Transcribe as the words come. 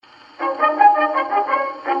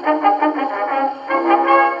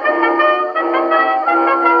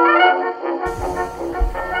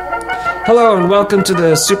Hello and welcome to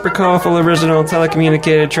the super colorful original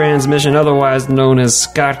telecommunicated transmission, otherwise known as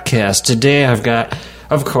Scottcast. Today I've got,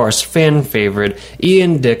 of course, fan favorite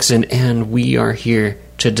Ian Dixon, and we are here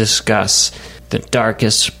to discuss the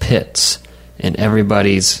darkest pits in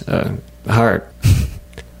everybody's heart.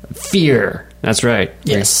 Fear. That's right.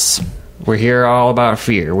 Yes. We're here all about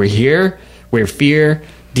fear. We're fear,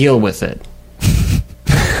 deal with it.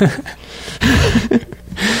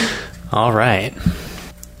 All right.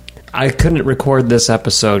 I couldn't record this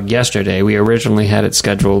episode yesterday. We originally had it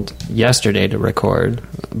scheduled yesterday to record,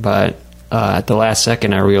 but at the last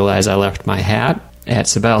second I realized I left my hat at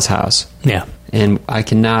Sibel's house. Yeah. And I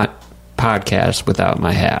cannot podcast without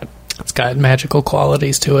my hat. It's got magical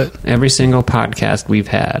qualities to it. Every single podcast we've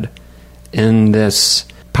had in this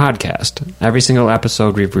podcast, every single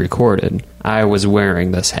episode we've recorded, I was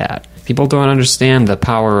wearing this hat. People don't understand the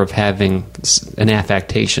power of having an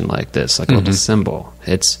affectation like this, like a little symbol.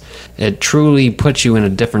 It truly puts you in a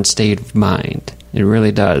different state of mind. It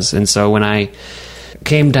really does. And so when it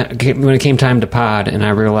came time to pod and I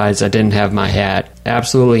realized I didn't have my hat,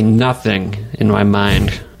 absolutely nothing in my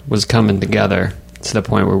mind was coming together to the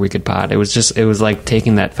point where we could pod. It was like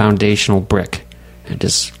taking that foundational brick and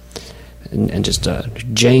just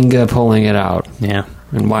Jenga pulling it out. Yeah.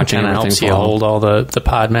 And watching it everything helps you fall. hold all the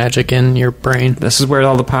pod magic in your brain. This is where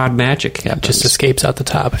all the pod magic happens. It just escapes out the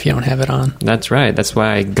top if you don't have it on. That's right. That's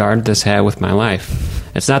why I guard this hat with my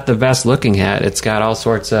life. It's not the best looking hat. It's got all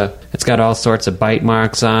sorts of bite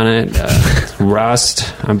marks on it,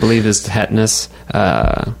 rust. I believe is tetanus.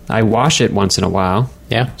 I wash it once in a while.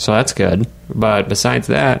 Yeah. So that's good. But besides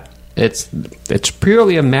that, it's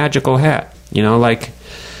purely a magical hat. You know, like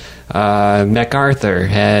MacArthur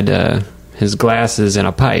had his glasses and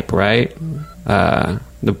a pipe, right?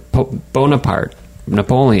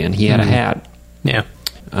 Napoleon, he had a hat. Yeah.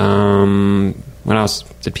 What else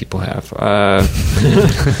did people have?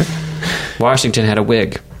 Washington had a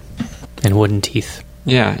wig. And wooden teeth.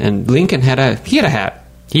 Yeah, and Lincoln had a hat.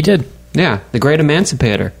 He did. Yeah, the great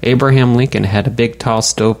emancipator. Abraham Lincoln had a big, tall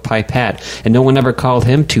stovepipe hat, and no one ever called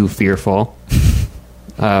him too fearful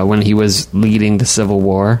when he was leading the Civil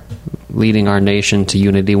War, leading our nation to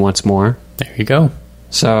unity once more. There you go.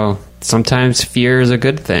 So sometimes fear is a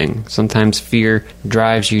good thing. Sometimes fear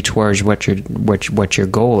drives you towards what your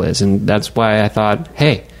goal is, and that's why I thought,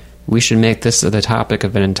 hey, we should make this the topic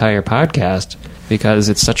of an entire podcast because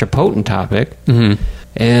it's such a potent topic,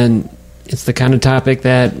 and it's the kind of topic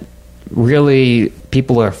that really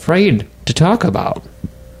people are afraid to talk about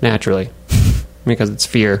naturally because it's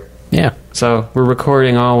fear. Yeah. So we're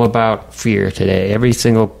recording all about fear today. Every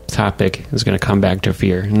single topic is going to come back to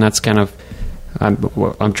fear, and that's kind of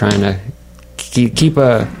I'm trying to keep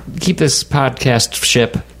this podcast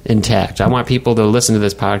ship intact. I want people to listen to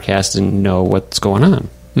this podcast and know what's going on.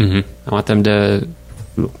 I want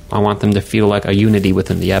them to feel like a unity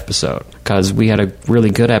within the episode, because we had a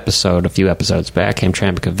really good episode a few episodes back,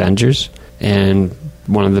 Hamtramck Avengers, and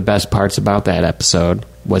one of the best parts about that episode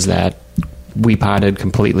was that we potted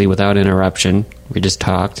completely without interruption. We just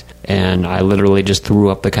talked, and I literally just threw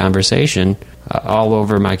up the conversation all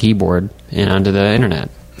over my keyboard and onto the internet.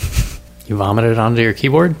 You vomited onto your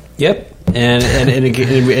keyboard? Yep, and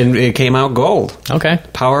it came out gold. Okay.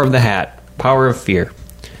 Power of the hat, power of fear.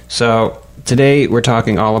 So today we're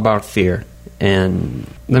talking all about fear, and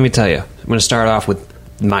let me tell you, I'm going to start off with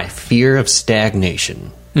my fear of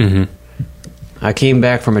stagnation. I came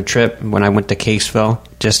back from a trip when I went to Caseville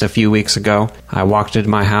just a few weeks ago. I walked into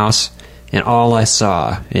my house, and all I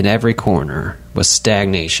saw in every corner was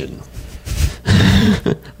stagnation.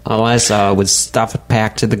 All I saw was stuff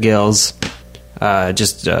packed to the gills,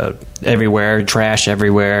 just everywhere, trash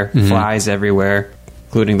everywhere, flies everywhere,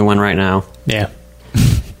 including the one right now. Yeah.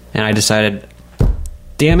 And I decided,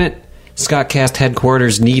 damn it, Scottcast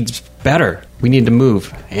headquarters needs better. We need to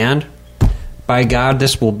move. And by God,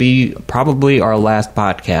 this will be probably our last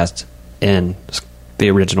podcast in the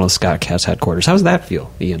original Scottcast headquarters. How does that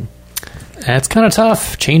feel, Ian? It's kind of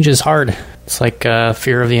tough. Change is hard. It's like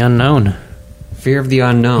fear of the unknown. Fear of the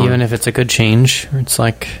unknown. Even if it's a good change, it's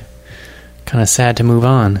like kind of sad to move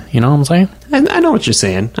on. You know what I'm saying? I know what you're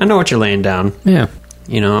saying. I know what you're laying down. Yeah.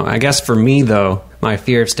 You know, I guess for me, though, my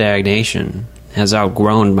fear of stagnation has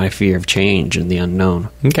outgrown my fear of change and the unknown.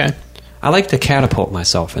 Okay. I like to catapult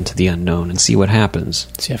myself into the unknown and see what happens.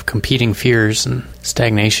 So you have competing fears, and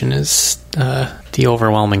stagnation is the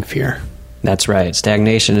overwhelming fear. That's right.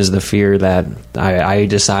 Stagnation is the fear that I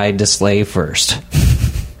decide to slay first.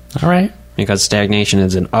 All right. Because stagnation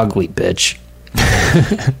is an ugly bitch.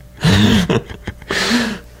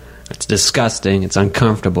 It's disgusting. It's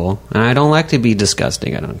uncomfortable. And I don't like to be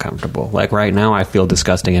disgusting and uncomfortable. Like right now, I feel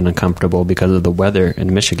disgusting and uncomfortable because of the weather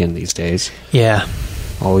in Michigan these days. Yeah.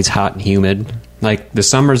 Always hot and humid. Like, the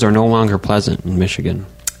summers are no longer pleasant in Michigan.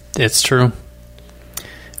 It's true.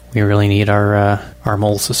 We really need our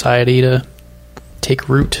mole society to take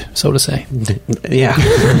root, so to say. Yeah.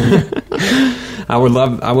 I would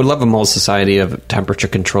love a mole society of temperature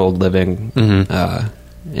controlled living,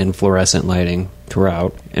 and fluorescent lighting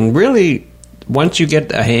throughout. And really, once you get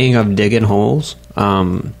the hang of digging holes,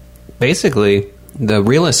 basically the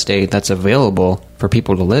real estate that's available for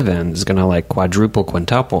people to live in is going to like quadruple,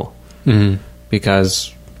 quintuple.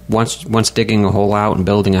 Because once digging a hole out and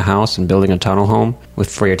building a house and building a tunnel home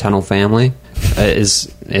for your tunnel family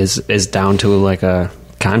is down to like a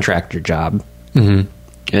contractor job.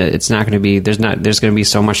 It's not going to be there's going to be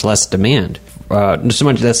so much less demand,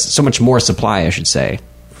 so much more supply, I should say,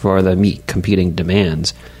 for the meet competing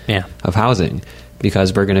demands of housing,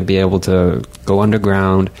 because we're going to be able to go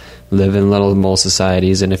underground, live in little mole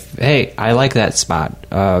societies. And if, hey, I like that spot,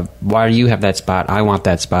 why do you have that spot? I want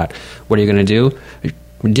that spot. What are you going to do?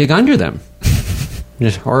 Dig under them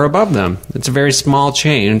or above them. It's a very small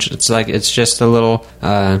change. It's just a little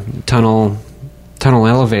tunnel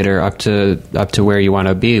elevator up to where you want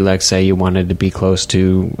to be. Like, say you wanted to be close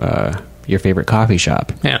to your favorite coffee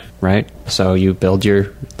shop. Yeah. Right? So you build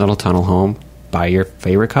your little tunnel home by your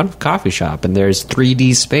favorite coffee shop, and there's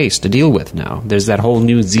 3D space to deal with now. There's that whole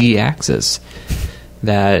new Z-axis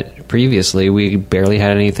that previously we barely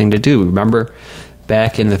had anything to do. Remember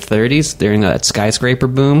back in the 30s during that skyscraper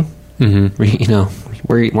boom? You know,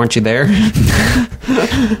 weren't you there?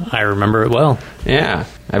 I remember it well. Yeah.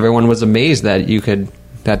 Everyone was amazed that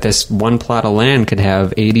that this one plot of land could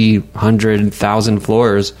have 80, 100, 1,000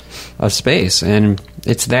 floors of space. And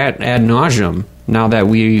it's that ad nauseum now that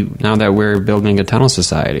we're building a tunnel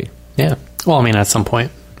society. Yeah. Well, I mean, at some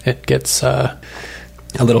point it gets a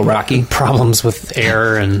little rocky. Problems with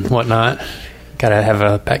air and whatnot. Gotta have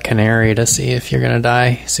a pet canary to see if you're gonna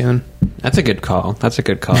die soon. That's a good call.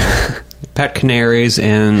 Pet canaries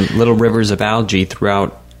and little rivers of algae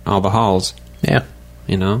throughout all the halls. Yeah.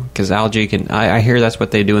 You know, because algae can... I hear that's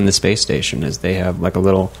what they do in the space station, is they have like a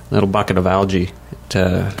little bucket of algae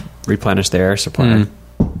to replenish their air supply.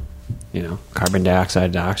 You know, carbon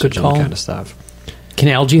dioxide to oxygen kind of stuff. Can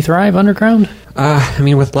algae thrive underground? I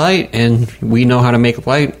mean, with light, and we know how to make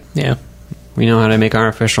light. Yeah. We know how to make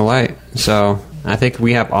artificial light. So I think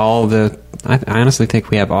we have all the... I honestly think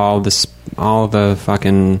we have all the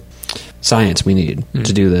fucking science we need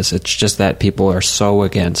to do this. It's just that people are so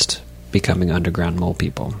against becoming underground mole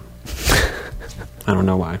people. I don't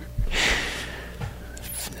know why.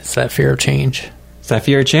 It's that fear of change. It's that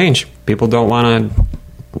fear of change. People don't want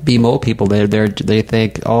to be mole people. They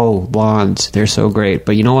think, oh, lawns, they're so great.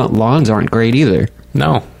 But you know what? Lawns aren't great either.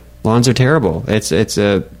 No. Lawns are terrible. It's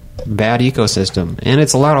a bad ecosystem, and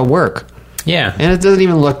it's a lot of work. Yeah. And it doesn't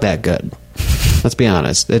even look that good. Let's be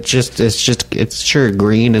honest. It's sure,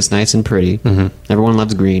 green is nice and pretty. Everyone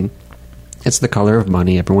loves green. It's the color of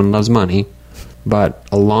money. Everyone loves money. But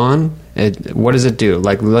a lawn, what does it do?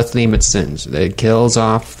 Like, let's name its sins. It kills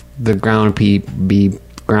off the ground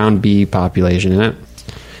bee population, isn't it?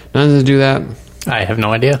 Doesn't it do that? I have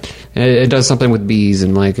no idea. It does something with bees,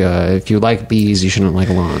 and like, if you like bees, you shouldn't like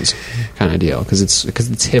lawns, kind of deal. Because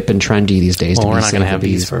it's hip and trendy these days. Well, to we're be not going to have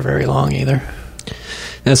bees bees for very long either.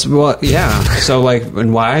 Yeah. So, like,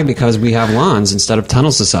 and why? Because we have lawns instead of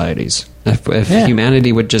tunnel societies. If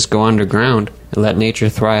humanity would just go underground and let nature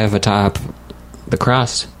thrive atop the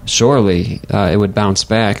crust, surely it would bounce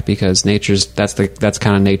back, because that's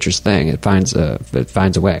kind of nature's thing. It finds a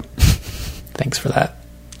way. Thanks for that.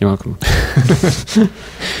 You're welcome.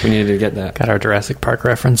 We needed to get that. Got our Jurassic Park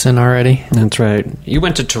reference in already. That's right. You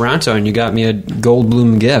went to Toronto and you got me a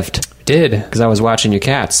Goldblum gift. Did. Because I was watching your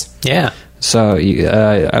cats. Yeah. So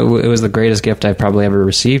it was the greatest gift I've probably ever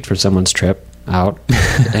received for someone's trip out.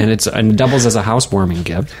 And it doubles as a housewarming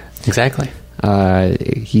gift. Exactly.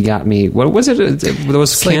 He got me, what was it?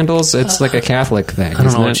 Those candles? It's like a Catholic thing. I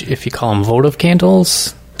don't know if you call them votive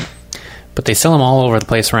candles, but they sell them all over the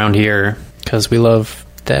place around here because we love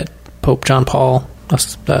that Pope John Paul,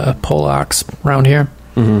 Polacks around here.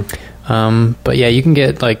 But yeah, you can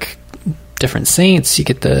get like different saints. You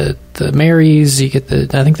get the Marys. You get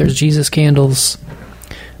I think there's Jesus candles,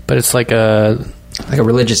 but it's like a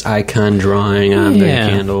religious icon drawing on the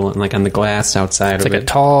candle and like on the glass outside it's of like it. a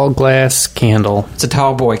tall glass candle. It's a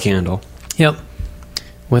tall boy candle. Yep.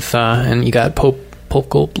 With and you got Pope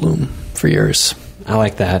Goldblum for yours. I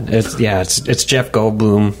like that. It's Jeff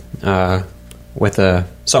Goldblum with a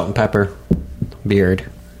salt and pepper beard,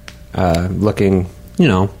 looking,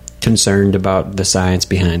 concerned about the science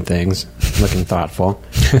behind things, looking thoughtful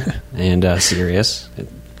and serious,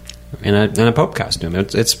 in a Pope costume.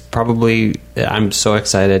 It's probably, I'm so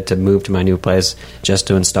excited to move to my new place just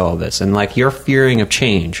to install this. And like, you're fearing of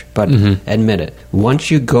change, but admit it. Once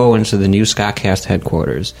you go into the new Scottcast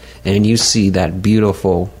headquarters and you see that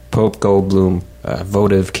beautiful Pope Goldblum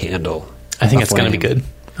votive candle, I think it's going to be good.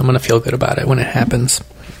 I'm going to feel good about it when it happens.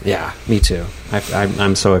 Yeah, me too.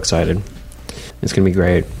 I'm so excited. It's going to be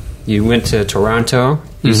great. You went to Toronto.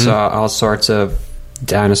 You saw all sorts of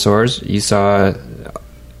dinosaurs. You saw,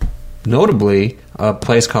 notably, a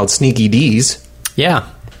place called Sneaky D's. Yeah.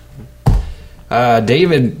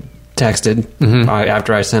 David texted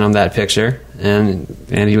after I sent him that picture, and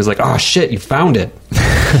he was like, "Oh shit, you found it!"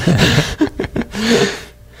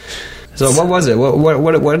 So what was it?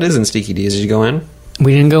 What is in Sneaky D's? Did you go in?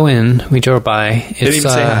 We didn't go in. We drove by. Didn't even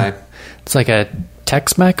say hi. It's like a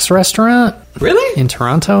Tex-Mex restaurant. Really? In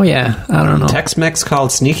Toronto? Yeah. I don't know. Tex-Mex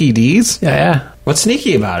called Sneaky D's? Yeah. What's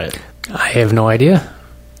sneaky about it? I have no idea.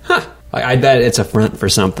 Huh. I bet it's a front for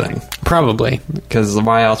something. Probably. Because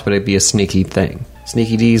why else would it be a sneaky thing?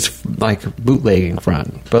 Sneaky D's like bootlegging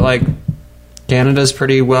front. But like, Canada's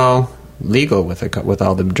pretty well legal with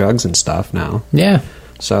all the drugs and stuff now. Yeah.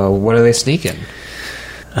 So what are they sneaking?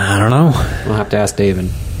 I don't know. We'll have to ask David.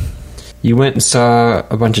 You went and saw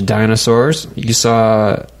a bunch of dinosaurs. You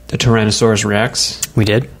saw the Tyrannosaurus Rex. We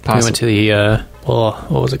did. We went to the, what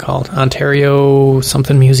was it called? Ontario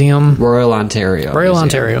something museum? Royal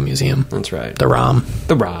Ontario Museum. That's right. The ROM.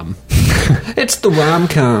 The ROM. It's the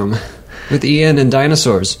rom-com with Ian and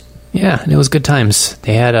dinosaurs. Yeah, and it was good times.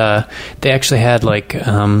 They had, they actually had like,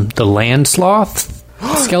 the land sloth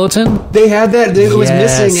skeleton. They had that.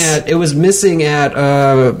 It was missing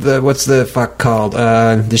at what's the fuck called?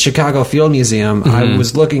 The Chicago Field Museum. I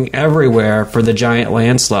was looking everywhere for the giant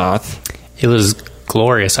land sloth. It was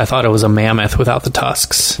glorious. I thought it was a mammoth without the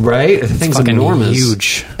tusks. Right? The thing's enormous.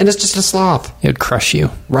 Huge. And it's just a sloth. It would crush you.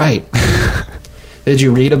 Right. Did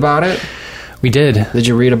you read about it? We did. Did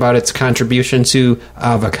you read about its contribution to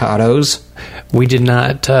avocados? We did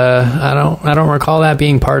not. I don't recall that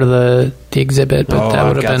being part of the exhibit. But that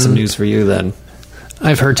would have been some news for you then.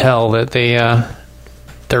 I've heard tell that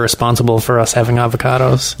they're responsible for us having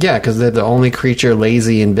avocados. Yeah, because they're the only creature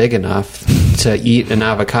lazy and big enough to eat an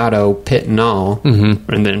avocado, pit and all,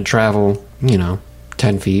 and then travel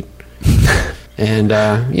 10 feet, and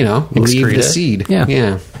leave the seed.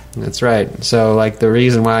 Yeah, that's right. So like the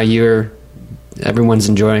reason why everyone's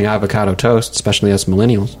enjoying avocado toast, especially us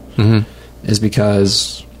millennials, is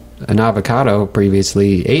because an avocado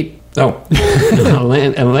previously ate. Oh, a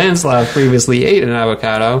land sloth previously ate an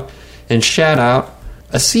avocado and shat out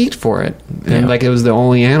a seed for it, and like it was the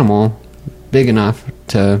only animal big enough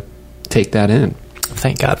to take that in.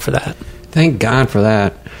 Thank God for that. Thank God for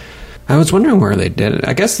that. I was wondering where they did it.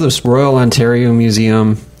 I guess this Royal Ontario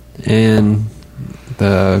Museum and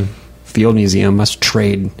the Field Museum must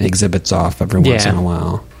trade exhibits off every once in a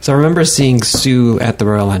while. So I remember seeing Sue at the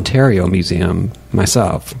Royal Ontario Museum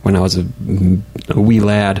myself when I was a wee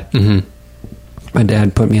lad. My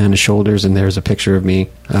dad put me on his shoulders, and there's a picture of me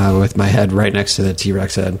with my head right next to the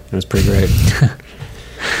T-Rex head. It was pretty great.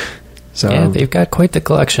 So yeah, they've got quite the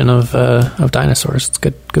collection of dinosaurs. It's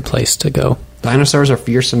a good place to go. Dinosaurs are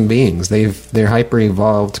fearsome beings. They're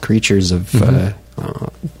hyper-evolved creatures of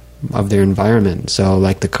their environment. So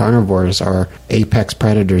like the carnivores are apex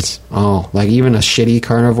predators. Like even a shitty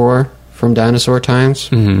carnivore from dinosaur times,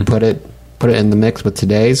 put it in the mix with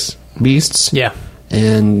today's beasts. Yeah.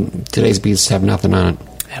 And today's beasts have nothing on it.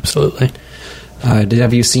 Absolutely.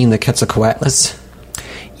 Have you seen the Quetzalcoatlus?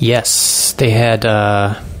 Yes, they had.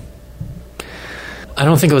 I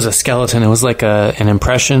don't think it was a skeleton. It was like an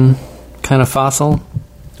impression kind of fossil.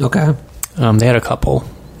 Okay. They had a couple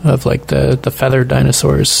of like the feathered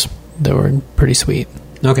dinosaurs that were pretty sweet.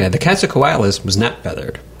 Okay, the Quetzalcoatlus was not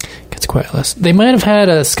feathered. Quetzalcoatlus. They might have had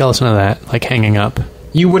a skeleton of that, like hanging up.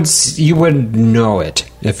 You would know it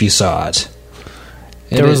if you saw it.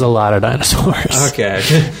 There was a lot of dinosaurs. Okay.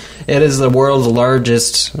 It is the world's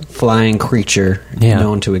largest flying creature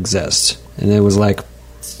known to exist. And it was like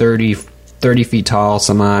 30 feet tall,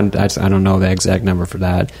 some odd. I don't know the exact number for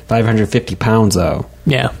that. 550 pounds, though.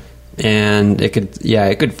 Yeah. And it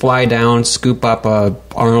could fly down, scoop up a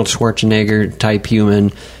Arnold Schwarzenegger type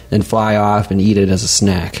human, and fly off and eat it as a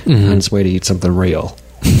snack on its way to eat something real.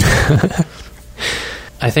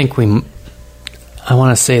 I think I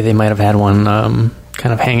want to say they might have had one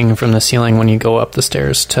kind of hanging from the ceiling when you go up the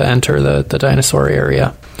stairs to enter the dinosaur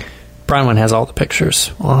area. Bronwyn has all the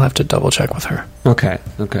pictures. I'll have to double check with her. Okay.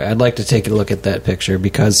 I'd like to take a look at that picture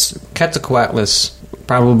because Quetzalcoatlus,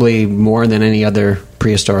 probably more than any other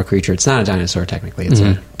prehistoric creature. It's not a dinosaur technically. It's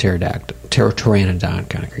a pteranodon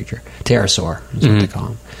kind of creature. Pterosaur is what they call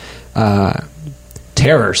them.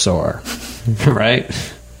 Pterosaur, right?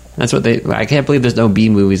 That's what they. I can't believe there's no B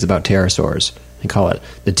movies about pterosaurs. They call it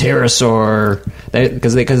the pterosaur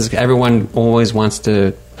because everyone always wants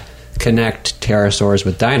to connect pterosaurs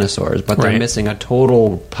with dinosaurs, but they're missing a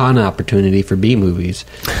total pun opportunity for B movies.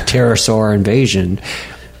 Pterosaur Invasion.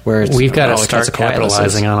 Where we've got to start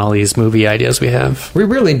capitalizing on all these movie ideas we have. We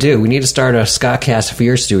really do. We need to start a Scottcast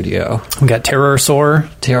Fear studio. We got Terrorsaur.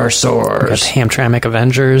 Terrorsaurs. We got the Hamtramck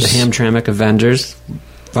Avengers. The Hamtramck Avengers.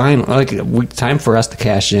 Fine. Time for us to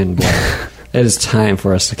cash in, boy. It is time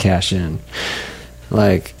for us to cash in.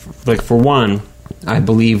 Like for one, I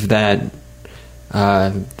believe that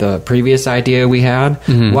the previous idea we had,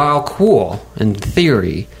 while cool in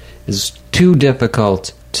theory, is too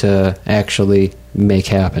difficult to actually make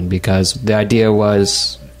happen, because the idea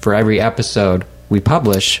was for every episode we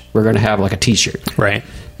publish, we're going to have like a t-shirt, right?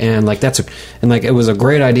 And like it was a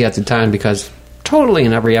great idea at the time, because totally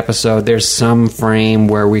in every episode there's some frame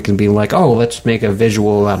where we can be like, oh, let's make a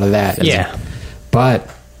visual out of that. But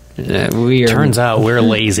turns out we're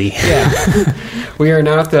lazy. Yeah. We are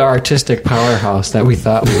not the artistic powerhouse that we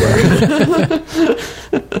thought we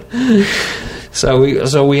were.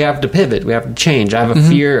 So we have to pivot. We have to change. I have a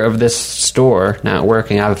fear of this store not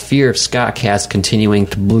working. I have a fear of Scottcast continuing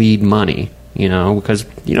to bleed money, because,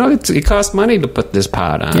 it costs money to put this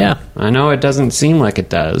pod on. Yeah. I know it doesn't seem like it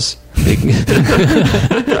does.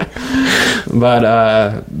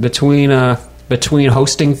 But between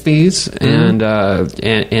hosting fees and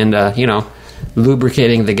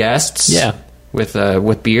lubricating the guests with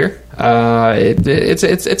beer,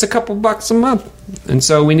 it's a couple bucks a month. And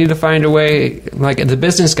so we need to find a way, like the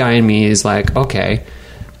business guy in me is like, okay,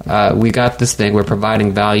 we got this thing, we're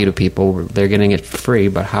providing value to people, they're getting it for free,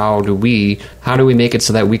 but how do we make it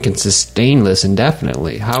so that we can sustain this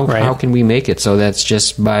indefinitely? How can we make it so that's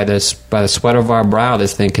just by the sweat of our brow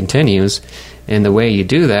this thing continues? And the way you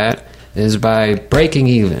do that is by breaking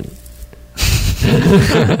even.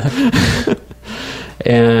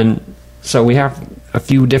 And so we have a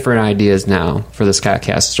few different ideas now for the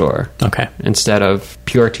Scottcast store. Okay. Instead of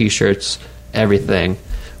pure t-shirts, everything,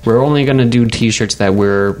 we're only going to do t-shirts that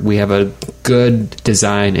we have a good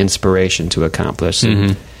design inspiration to accomplish.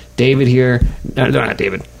 David here, not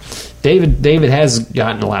David. David has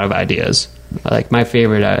gotten a lot of ideas. Like my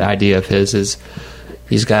favorite idea of his is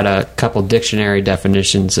he's got a couple dictionary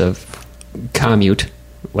definitions of commute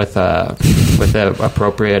with the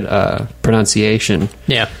appropriate pronunciation.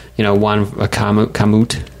 Yeah. One a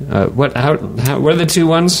commute. What are the two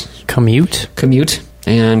ones? Commute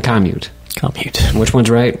and commute. Which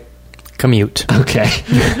one's right? Commute. Okay.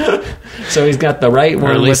 So he's got the right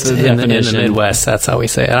one, or at least with the in definition. the Midwest, that's how we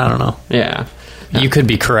say it. I don't know. Yeah. You could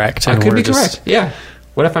be correct. I could be correct. Yeah.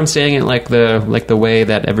 What if I'm saying it like the way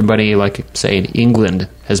that everybody, like, say, in England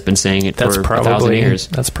has been saying it for 1,000 years?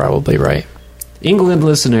 That's probably right. English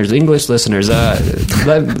listeners, write into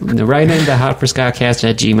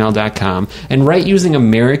hotforscottcast@gmail.com and write using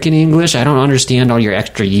American English. I don't understand all your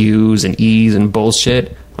extra U's and E's and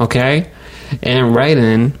bullshit, okay? And write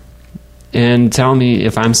in and tell me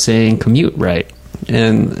if I'm saying commute right.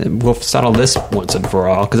 And we'll settle this once and for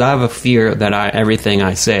all, because I have a fear that everything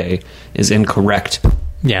I say is incorrect.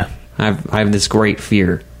 Yeah. I have this great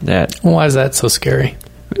fear that... Why is that so scary?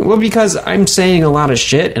 Well, because I'm saying a lot of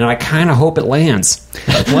shit, and I kind of hope it lands.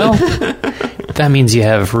 Well, that means you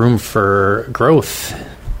have room for growth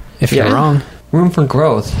if you're wrong. Room for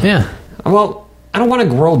growth. Yeah. Well, I don't want to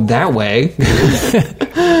grow that way.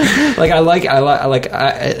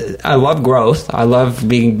 I love growth. I love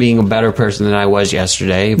being a better person than I was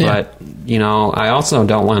yesterday. But, I also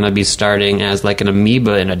don't want to be starting as like an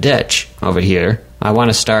amoeba in a ditch over here. I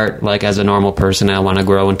want to start like as a normal person. I want to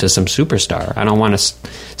grow into some superstar. I don't want to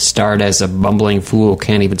start as a bumbling fool who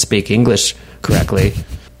can't even speak English correctly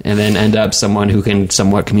and then end up someone who can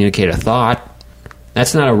somewhat communicate a thought.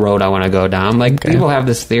 That's not a road I want to go down. People have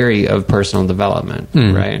this theory of personal development,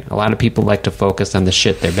 right? A lot of people like to focus on the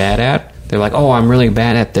shit they're bad at. They're like, oh, I'm really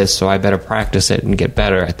bad at this, so I better practice it and get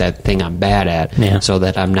better at that thing I'm bad at so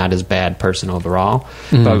that I'm not as bad person overall.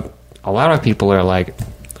 But a lot of people are like,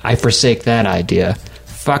 I forsake that idea.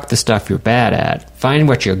 Fuck the stuff you're bad at. Find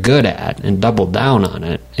what you're good at and double down on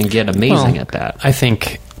it and get amazing at that. I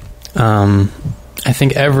think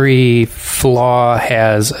every flaw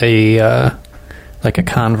has a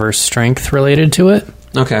converse strength related to it.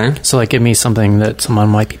 Okay. So give me something that someone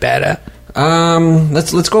might be bad at.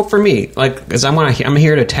 Let's go for me. Because I'm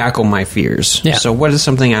here to tackle my fears. Yeah. So what is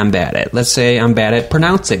something I'm bad at? Let's say I'm bad at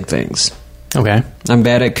pronouncing things. Okay. I'm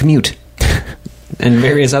bad at commute. and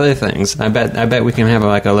various other things. I bet we can have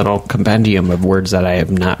like a little compendium of words that I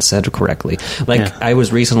have not said correctly. Like I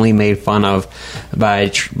was recently made fun of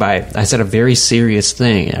by I said a very serious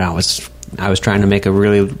thing, and I was trying to make a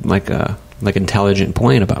really like intelligent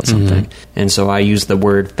point about something, and so I used the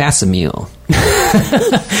word facsimile.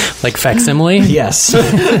 Like facsimile? Yes.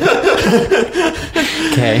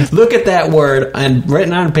 Okay. Look at that word and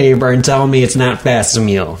written on paper and tell me it's not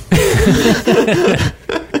facsimile.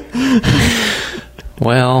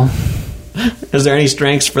 Well, is there any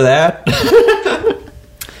strengths for that?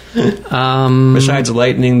 Besides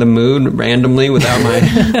lightening the mood randomly without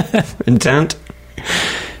my intent?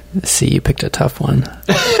 See, you picked a tough one.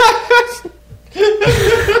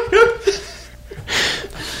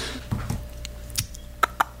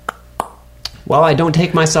 Well, I don't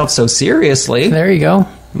take myself so seriously. There you go.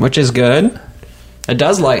 Which is good. It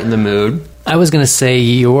does lighten the mood. I was going to say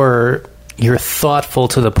you're thoughtful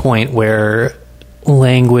to the point where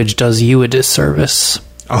language does you a disservice.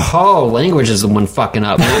 Oh, language is the one fucking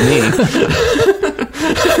up, not me.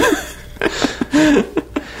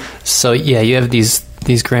 So yeah, you have these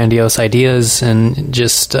grandiose ideas, and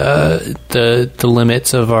just the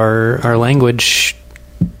limits of our language.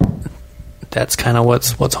 That's kind of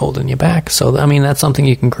what's holding you back. So I mean, that's something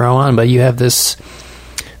you can grow on, but you have this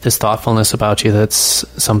thoughtfulness about you that's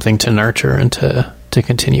something to nurture and to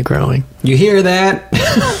continue growing. You hear that?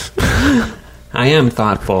 I am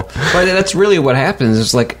thoughtful, but that's really what happens.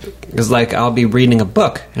 It's like I'll be reading a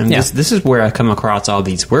book, and this is where I come across all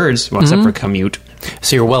these words, well, except for commute.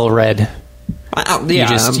 So you're well read.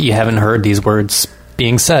 You haven't heard these words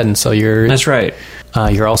being said, and so you're. That's right.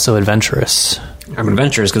 You're also adventurous. I'm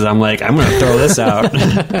adventurous because I'm going to throw this out,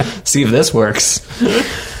 see if this works.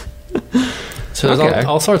 So there's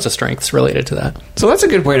all sorts of strengths related to that. So that's a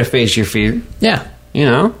good way to face your fear. Yeah,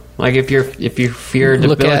 like if you fear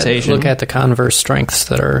debilitation, look at the converse strengths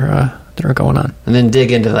that are going on, and then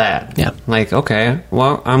dig into that. Yeah, like okay,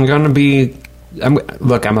 well, I'm a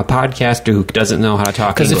podcaster who doesn't know how to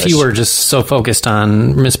talk English. Because if you were just so focused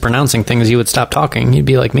on mispronouncing things, you would stop talking. You'd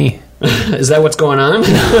be like me. Is that what's going on?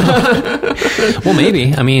 Well,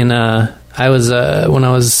 maybe. I mean, I was when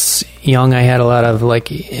I was young, I had a lot of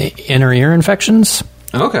like inner ear infections.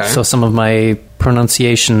 Okay. So some of my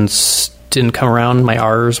pronunciations didn't come around. My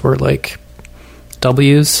R's were like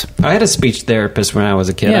W's. I had a speech therapist when I was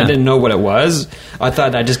a kid. Yeah. I didn't know what it was. I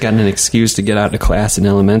thought I just got an excuse to get out of class in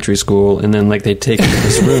elementary school, and then like they take me to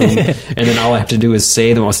this room, and then all I have to do is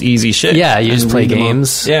say the most easy shit. Yeah, you just play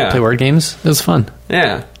games. Yeah, play word games. It was fun.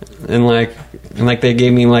 Yeah, and they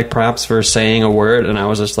gave me like props for saying a word, and I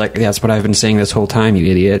was just like, that's what I've been saying this whole time, you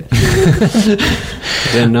idiot.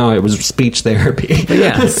 Didn't know it was speech therapy. But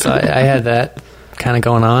yeah, so I had that kind of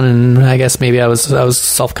going on, and I guess maybe I was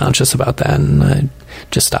self-conscious about that, and I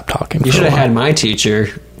just stopped talking. You should have had my teacher,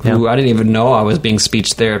 who I didn't even know I was being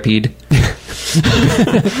speech therapied.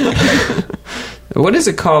 What is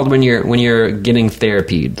it called when you're getting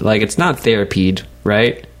therapied? Like, it's not therapied,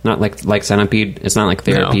 right? Not like centipede. It's not like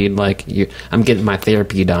therapied. No. Like I'm getting my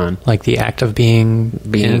therapy done. Like the act of being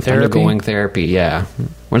in therapy? Undergoing therapy. Yeah.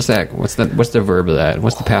 What's that? What's the verb of that?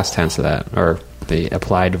 What's the past tense of that, or the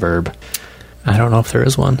applied verb? I don't know if there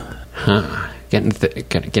is one. Huh. Getting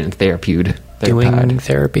therapied. Doing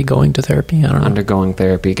therapy, going to therapy. I don't know. Undergoing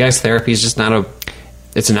therapy. Guys, therapy is just not a.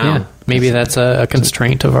 It's a noun. Yeah, maybe that's a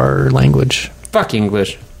constraint of our language. Fuck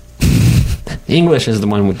English. English is the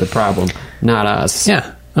one with the problem, not us.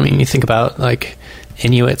 Yeah. I mean, you think about, like,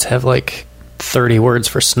 Inuits have, like, 30 words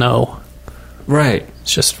for snow. Right.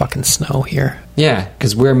 It's just fucking snow here. Yeah,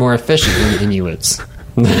 because we're more efficient than Inuits.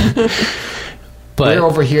 But we're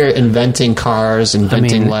over here inventing cars,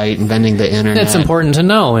 inventing light, inventing the internet. That's important to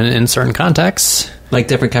know in certain contexts. Like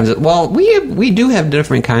different kinds of... Well, we do have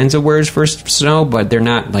different kinds of words for snow, but they're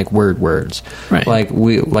not, like, words. Right. Like,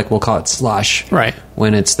 we'll call it slush. Right.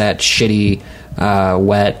 When it's that shitty...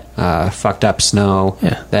 wet, fucked up snow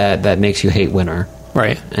that makes you hate winter.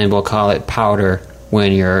 Right. And we'll call it powder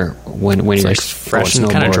when you're it's like fresh and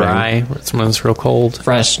kind of dry. When it's real cold.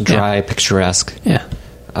 Fresh, dry, picturesque. Yeah.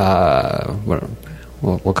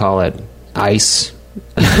 We'll call it ice.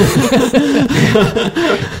 When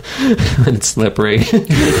it's slippery. So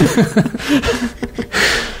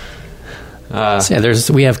yeah,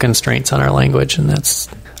 we have constraints on our language, and that's.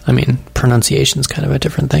 I mean, pronunciation's kind of a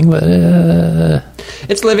different thing, but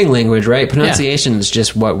it's living language, right? Pronunciation is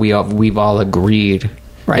just what we've all agreed.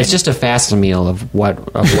 Right. It's just a facsimile of what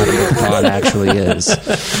a thought actually is.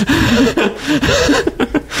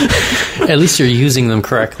 At least you're using them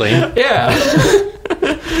correctly. Yeah.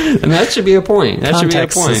 And that should be a point. That Context should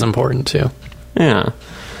be a point. Is important too. Yeah.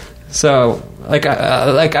 So, I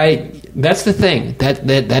That's the thing.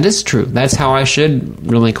 That is true. That's how I should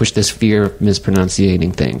relinquish this fear of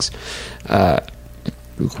mispronunciating things.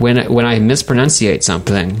 When I mispronunciate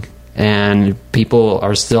something and people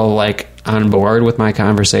are still like on board with my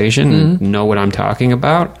conversation and know what I'm talking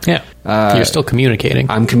about. Yeah. You're still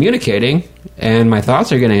communicating. I'm communicating and my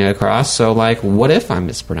thoughts are getting across. So like, what if I'm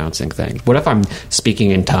mispronouncing things? What if I'm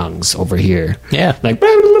speaking in tongues over here? Yeah. Like,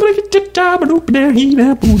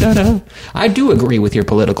 I do agree with your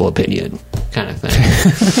political opinion kind of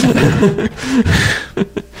thing.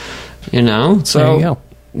 You know? So, there you go.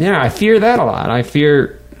 Yeah, I fear that a lot. I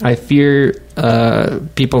fear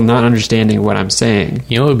people not understanding what I'm saying.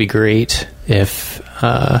 You know, it would be great if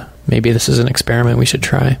maybe this is an experiment we should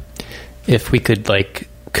try. If we could like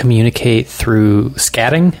communicate through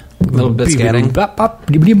scatting, A little bit scatting.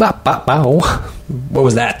 What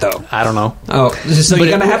was that though? I don't know. Oh, so you're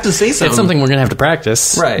gonna have to say something. It's something we're gonna have to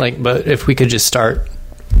practice, right? Like, but if we could just start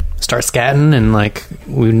scatting and like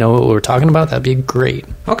we know what we're talking about, that'd be great.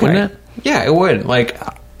 Okay. Wouldn't it? Yeah, it would. Like,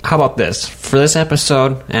 how about this? For this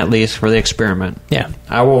episode, at least for the experiment, Yeah.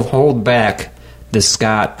 I will hold back the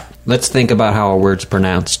Scott. Let's think about how a word's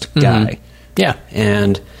pronounced guy. Yeah.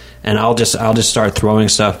 And I'll just start throwing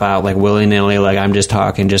stuff out like willy nilly, like I'm just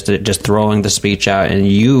talking, just throwing the speech out, and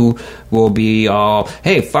you will be all,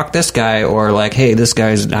 hey, fuck this guy, or like, hey, this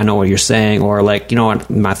guy's, I know what you're saying, or like, you know what,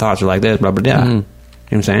 my thoughts are like this, blah blah blah. You know what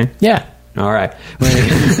I'm saying? Yeah. All right, we're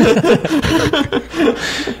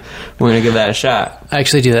gonna give that a shot. I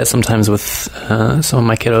actually do that sometimes with some of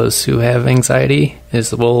my kiddos who have anxiety.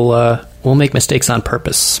 Is we'll make mistakes on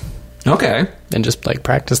purpose. Okay. And just like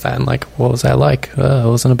practice that and like, what was that like? It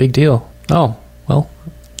wasn't a big deal. Oh, well.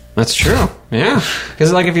 That's true. Yeah.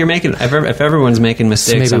 Because like if everyone's making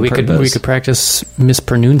mistakes, So maybe on purpose, we could practice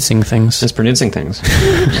mispronouncing things. mispronouncing things.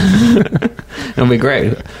 It'll be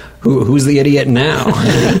great. Who's the idiot now?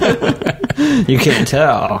 You can't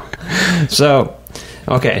tell. So,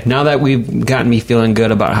 okay, now that we've gotten me feeling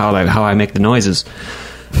good about how I make the noises,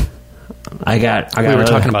 I we were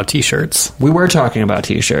talking about T-shirts. We were talking about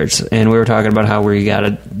T-shirts, and we were talking about how we got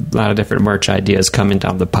a lot of different merch ideas coming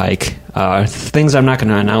down the pike. Things I'm not going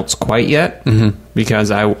to announce quite yet, because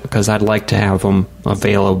I'd like to have them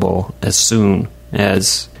available as soon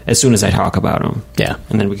as I talk about them. Yeah.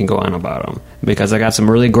 And then we can go on about them. Because I got some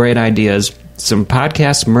really great ideas, some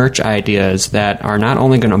podcast merch ideas that are not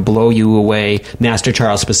only going to blow you away, Master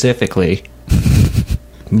Charles specifically,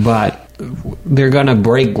 but they're going to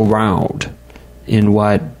break ground in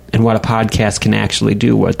what a podcast can actually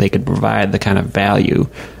do, what they could provide, the kind of value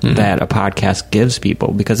that a podcast gives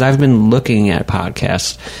people. Because I've been looking at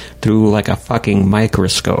podcasts through like a fucking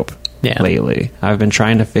microscope lately. I've been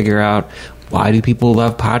trying to figure out, why do people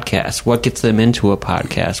love podcasts? What gets them into a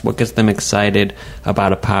podcast? What gets them excited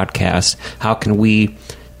about a podcast? How can we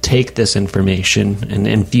take this information and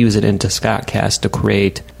infuse it into Scottcast to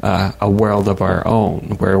create a world of our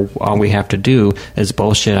own, where all we have to do is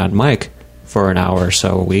bullshit on Mike for an hour or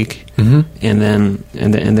so a week, and then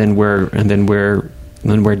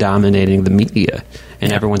we're dominating the media,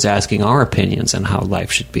 and everyone's asking our opinions on how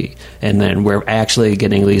life should be, and then we're actually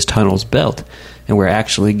getting these tunnels built, and we're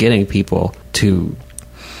actually getting people to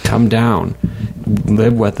come down,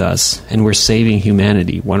 live with us, and we're saving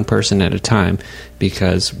humanity one person at a time,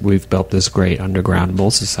 because we've built this great underground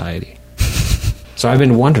bull society. So I've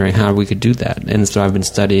been wondering how we could do that, and so I've been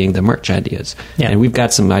studying the merch ideas, and we've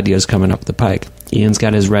got some ideas coming up the pike. Ian's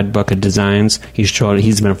got his red book of designs. He's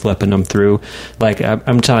been flipping them through. Like,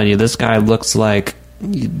 I'm telling you, this guy looks like,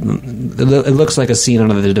 it looks like a scene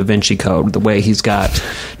out of the Da Vinci Code, the way he's got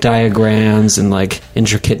diagrams and like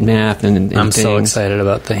intricate math and I'm things. so excited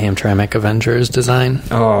about the Hamtramck Avengers design.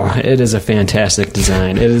 Oh, it is a fantastic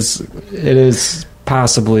design. It is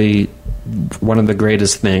possibly one of the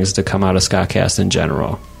greatest things to come out of Scottcast in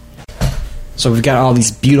general. So we've got all these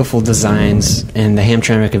beautiful designs, and the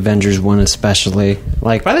Hamtramck Avengers one especially.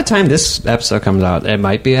 Like, by the time this episode comes out, it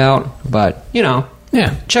might be out, but, you know,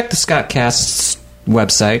 check the Scottcast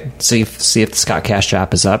website, see if the Scottcast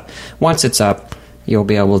shop is up. Once it's up, you'll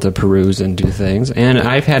be able to peruse and do things. And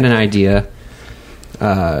I've had an idea,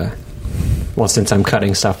 well, since I'm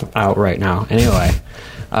cutting stuff out right now. Anyway,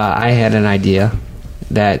 I had an idea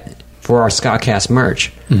that for our Scottcast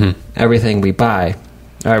merch, everything we buy,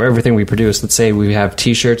 everything we produce, let's say we have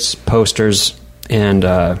T-shirts, posters, and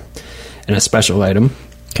a special item.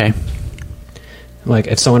 Okay. Like,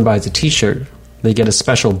 if someone buys a T-shirt, they get a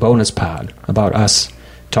special bonus pod about us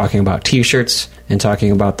talking about T-shirts and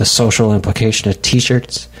talking about the social implication of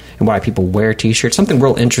T-shirts and why people wear T-shirts. Something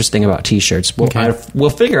real interesting about T-shirts. We'll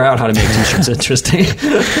figure out how to make T-shirts interesting.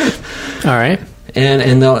 All right.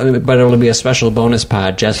 But it'll be a special bonus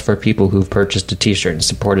pod just for people who've purchased a T-shirt and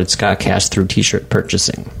supported Scottcast through T-shirt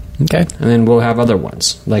purchasing. Okay. And then we'll have other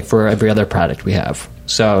ones, like for every other product we have.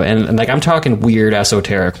 So, and like I'm talking weird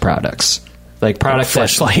esoteric products. Like products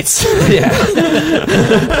Fleshlights. Yeah.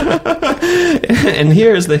 And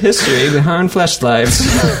here's the history behind Fleshlights.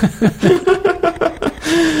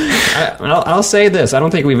 I'll say this. I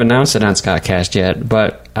don't think we've announced it on Scottcast yet,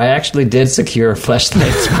 but I actually did secure a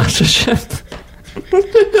Fleshlight sponsorship.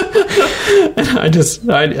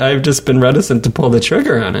 And I've just been reticent to pull the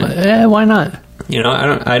trigger on it. Why not? You know,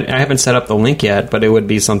 I haven't set up the link yet, but it would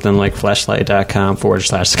be something like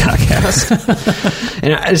fleshlight.com/Scottcast.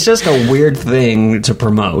 And it's just a weird thing to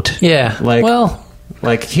promote. Yeah. Like,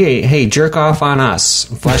 hey, jerk off on us.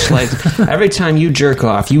 Fleshlight. Every time you jerk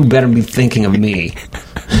off, you better be thinking of me.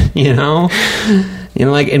 You know,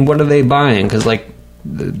 like, and what are they buying? Because like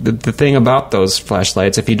the thing about those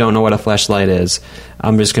fleshlights, if you don't know what a fleshlight is,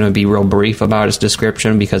 I'm just going to be real brief about its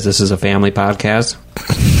description because this is a family podcast.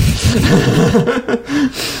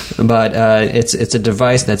 But it's a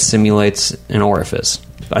device that simulates an orifice.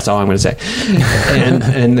 That's all I'm going to say.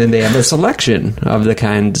 And then they have a selection of the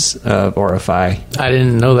kinds of orifice. I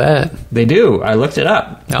didn't know that. They do. I looked it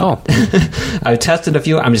up. Oh. I tested a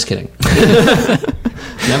few. I'm just kidding.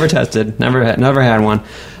 Never tested. Never had one.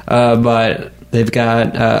 But they've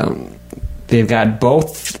got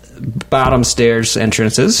both bottom stairs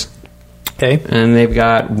entrances. Okay. And they've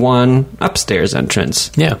got one upstairs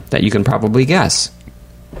entrance. Yeah. That you can probably guess.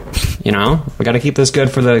 You know, we got to keep this good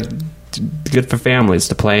for families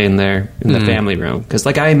to play in the family room, because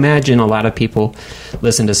like I imagine a lot of people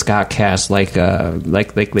listen to Scottcast like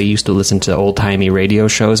they used to listen to old timey radio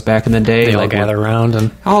shows back in the day. They all gather around.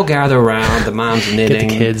 The mom's knitting, get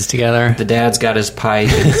the kids together. The dad's got his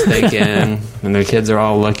pipe and he's thinking, and the kids are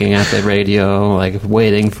all looking at the radio like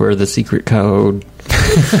waiting for the secret code.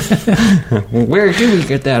 Where do we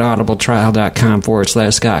get that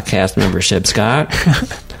audibletrial.com/Scottcast membership, Scott?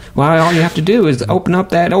 Well, all you have to do is open up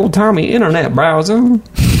that old Tommy internet browser and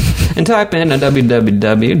type in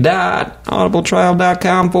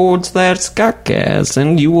www.audibletrial.com/Scottcast,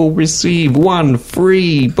 and you will receive one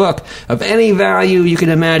free book of any value you can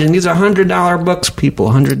imagine. These are $100 books, people.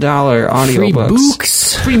 $100 audio free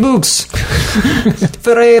books. Free books.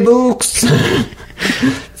 Free books.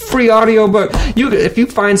 Free audio book. If you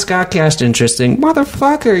find Scottcast interesting,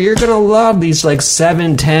 motherfucker, you're gonna love these like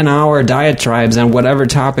 7-10 hour diatribes on whatever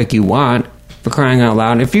topic you want, for crying out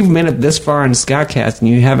loud. And if you've made it this far in Scottcast and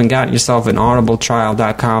you haven't gotten yourself an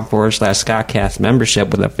audibletrial.com/Scottcast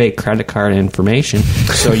membership with a fake credit card information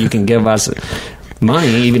so you can give us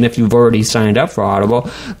money even if you've already signed up for Audible,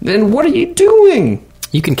 then what are you doing?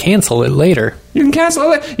 You can cancel it later. You can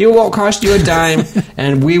cancel it. It won't cost you a dime,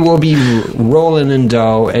 and we will be rolling in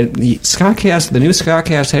dough at the Scottcast, the new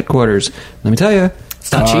Scottcast headquarters. Let me tell you,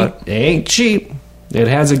 it's not cheap. It ain't cheap. It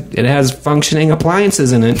has functioning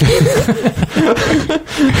appliances in it.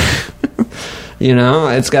 You know,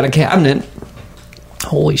 it's got a cabinet.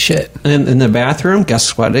 Holy shit! And in the bathroom,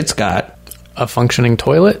 guess what? It's got a functioning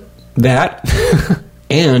toilet. That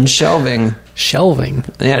and shelving. Shelving.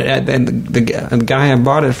 Yeah, the guy I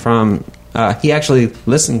bought it from, he actually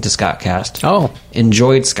listened to Scottcast. Oh.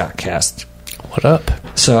 Enjoyed Scottcast. What up?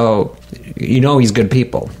 So, you know he's good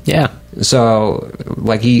people. Yeah. So,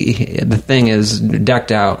 like, the thing is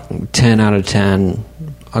decked out, 10 out of 10,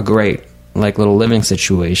 a great, like, little living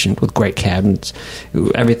situation with great cabinets,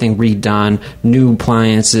 everything redone, new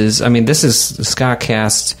appliances. I mean, this is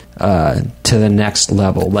Scottcast to the next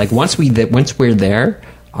level. Like, once we're there,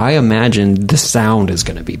 I imagine the sound is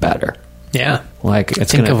going to be better. Yeah. Like,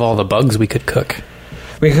 think of all the bugs we could cook.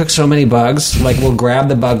 We could cook so many bugs. Like, we'll grab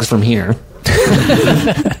the bugs from here.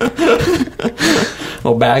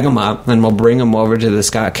 We'll bag them up, and we'll bring them over to the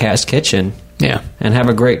Scottcast kitchen. Yeah. And have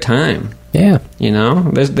a great time. Yeah. You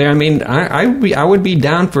know? I mean, I would be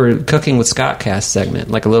down for cooking with Scottcast segment,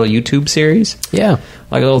 like a little YouTube series. Yeah.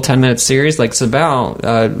 Like a little 10-minute series. Like Sabelle,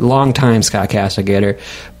 long-time Scottcastigator,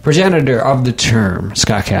 progenitor of the term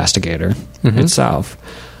Scottcastigator itself.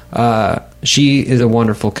 She is a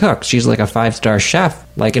wonderful cook. She's like a 5-star chef,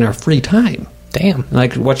 like in her free time. Damn.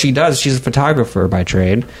 Like what she does, she's a photographer by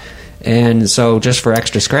trade. And so just for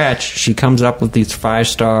extra scratch, she comes up with these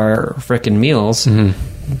 5-star frickin' meals.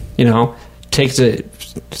 You know, takes a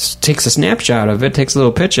snapshot of it, takes a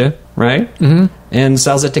little picture, right? And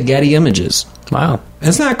sells it to Getty Images. Wow.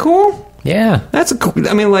 Isn't that cool? Yeah. That's cool.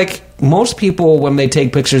 I mean, like, most people, when they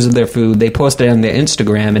take pictures of their food, they post it on their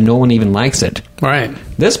Instagram and no one even likes it. Right.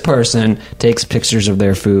 This person takes pictures of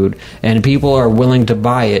their food and people are willing to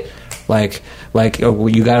buy it, like, Like, oh, well,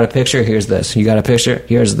 you got a picture? Here's this. You got a picture?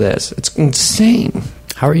 Here's this. It's insane.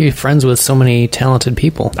 How are you friends with so many talented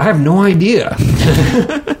people? I have no idea.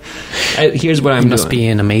 Here's what I'm doing. You must be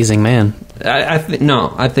an amazing man. I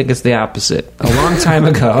think it's the opposite. A long time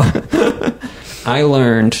ago, I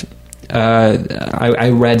learned, I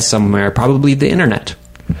read somewhere, probably the internet,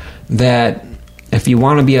 that if you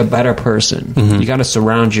want to be a better person, you got to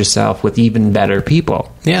surround yourself with even better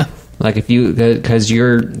people. Yeah. Like because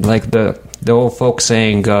you're like the old folk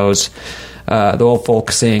saying goes,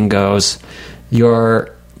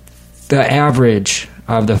 you're the average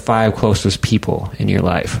of the 5 closest people in your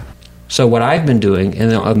life. So what I've been doing,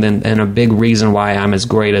 and a big reason why I'm as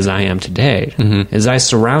great as I am today, is I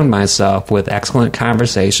surround myself with excellent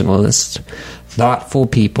conversationalists, thoughtful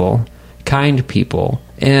people, kind people,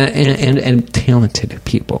 and talented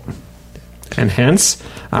people. And hence,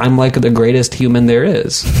 I'm like the greatest human there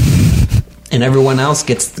is. And everyone else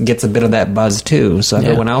gets a bit of that buzz too. So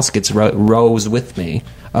everyone else gets rose with me.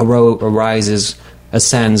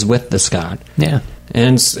 Ascends with the Scott. Yeah.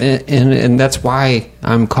 And that's why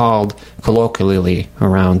I'm called colloquially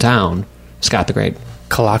around town Scott the Great.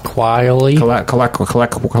 Colloquially? Around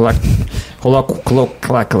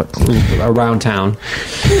town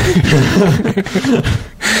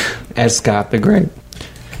as Scott the Great.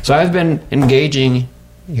 So I've been engaging,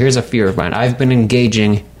 here's a fear of mine, I've been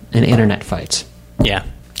engaging in internet fights. Yeah.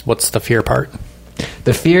 What's the fear part?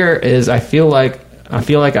 The fear is I feel like I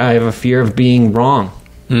have a fear of being wrong.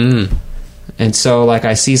 And so like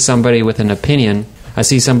I see somebody with an opinion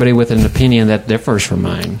that differs from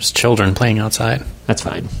mine. There's children playing outside. That's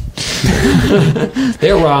fine.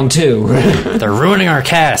 They're wrong too. They're ruining our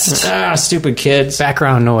cast. Stupid kids.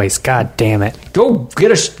 Background noise. God damn it. Go get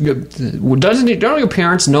don't your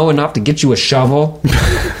parents know enough to get you a shovel?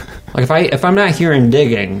 Like if I'm not hearing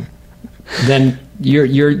digging, then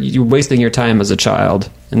you're wasting your time as a child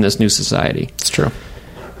in this new society. It's true.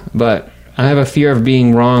 But I have a fear of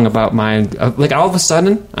being wrong about my... like, all of a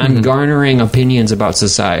sudden, I'm garnering opinions about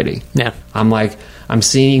society. Yeah. I'm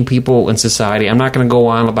seeing people in society. I'm not going to go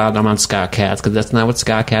on about them on Scottcast, because that's not what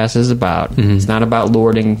Scottcast is about. It's not about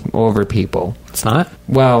lording over people. It's not?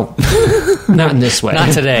 Well, not in this way.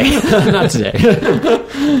 Not today. Not today.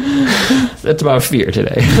 That's about fear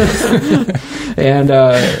today. And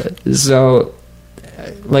so...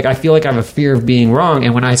 like, I feel like I have a fear of being wrong,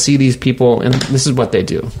 and when I see these people... and this is what they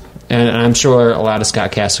do. And I'm sure a lot of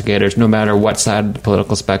Scott Castigators, no matter what side of the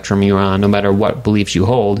political spectrum you're on, no matter what beliefs you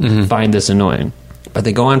hold, find this annoying. But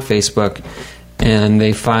they go on Facebook and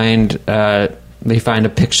they find a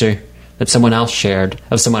picture that someone else shared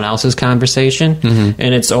of someone else's conversation,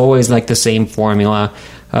 and it's always like the same formula.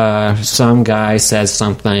 Some guy says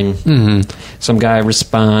something, some guy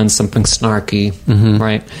responds something snarky,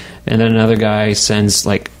 right? And then another guy sends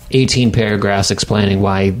like 18 paragraphs explaining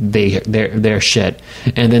why they're shit,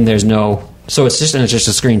 and then there's no. So it's just a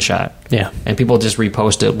screenshot. Yeah, and people just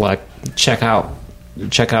repost it like, check out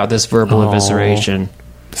this verbal evisceration.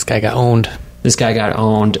 This guy got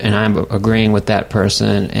owned. And I'm agreeing with that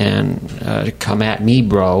person, and come at me,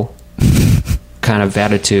 bro, kind of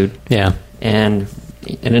attitude. Yeah, and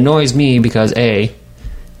it annoys me because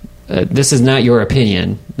this is not your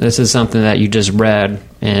opinion. This is something that you just read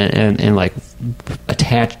and like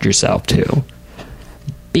attached yourself to.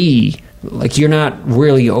 B, like you're not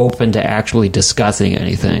really open to actually discussing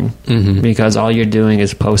anything, because all you're doing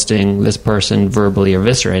is posting this person verbally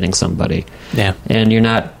eviscerating somebody. Yeah, and you're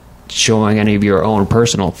not showing any of your own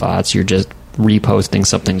personal thoughts. You're just reposting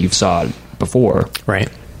something you've saw before. Right.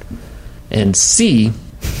 And C,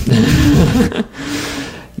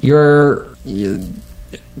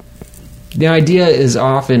 the idea is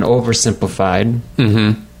often oversimplified,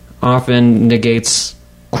 often negates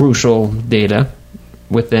crucial data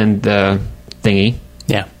within the thingy.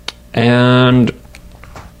 Yeah. And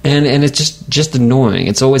it's just annoying.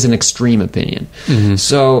 It's always an extreme opinion.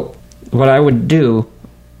 So what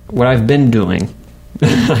I've been doing,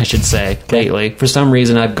 I should say, lately, for some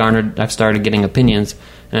reason I've started getting opinions,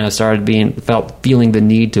 and I've started feeling the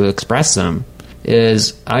need to express them,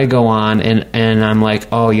 is I go on and I'm like,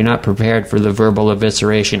 oh, you're not prepared for the verbal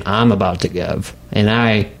evisceration I'm about to give. And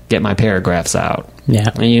I get my paragraphs out. Yeah.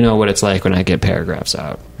 And you know what it's like when I get paragraphs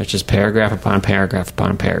out. It's just paragraph upon paragraph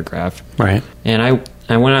upon paragraph. Right. And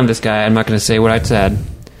I went on this guy, I'm not going to say what I said.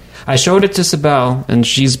 I showed it to Sibel, and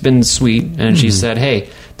she's been sweet, and she said, hey,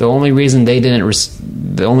 the only reason they didn't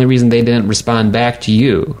respond back to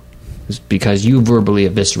you is because you verbally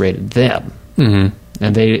eviscerated them.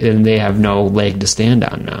 And they have no leg to stand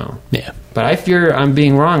on now. Yeah. But I fear I'm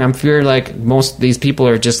being wrong. I fear like most of these people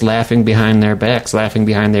are just laughing behind their backs, laughing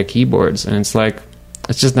behind their keyboards. And it's like,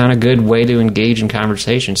 It's just not a good way to engage in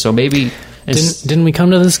conversation. So maybe didn't we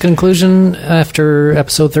come to this conclusion after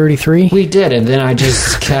episode 33? We did, and then I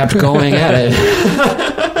just kept going at it.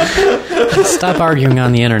 Stop arguing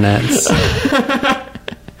on the internet.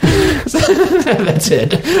 That's it.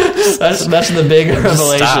 That's the big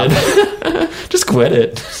revelation. Just quit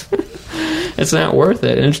it. It's not worth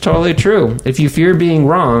it, and it's totally true. If you fear being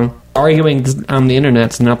wrong, arguing on the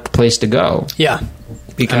internet's not the place to go. Yeah,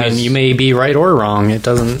 because I mean, you may be right or wrong. It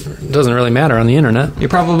doesn't really matter on the internet. You're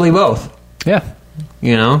probably both. Yeah.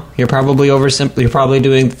 You know, you're probably You're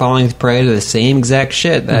probably falling prey to the same exact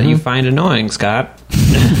shit that you find annoying, Scott.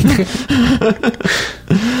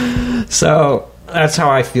 So that's how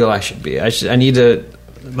I feel I should be. I need to,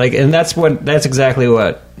 like, and that's exactly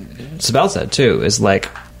what Sibel said too. Is like,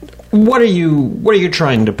 what are you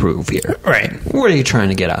trying to prove here? Right. What are you trying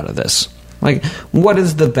to get out of this? Like, what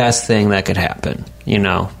is the best thing that could happen? You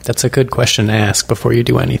know, that's a good question to ask before you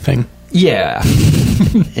do anything. Yeah.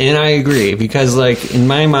 And I agree, because, like, in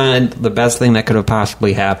my mind, the best thing that could have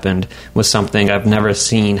possibly happened was something I've never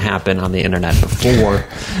seen happen on the internet before.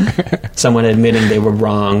 Someone admitting they were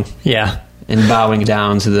wrong. Yeah. And bowing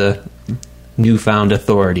down to the newfound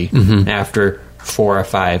authority after 4 or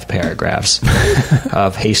 5 paragraphs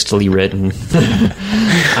of hastily written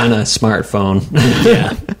on a smartphone.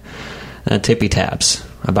 Yeah. Tippy taps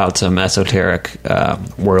about some esoteric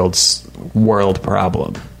world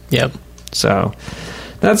problem. Yep. So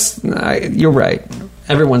you're right.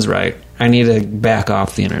 Everyone's right. I need to back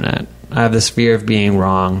off the internet. I have this fear of being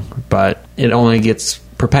wrong, but it only gets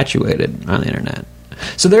perpetuated on the internet.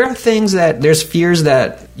 So there's fears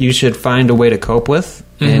that you should find a way to cope with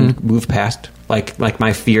and move past, like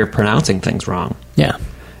my fear of pronouncing things wrong. Yeah.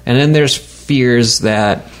 And then there's fears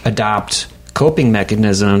that adopt coping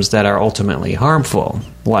mechanisms that are ultimately harmful,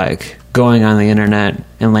 like going on the internet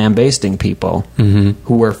and lambasting people who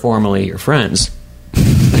were formerly your friends.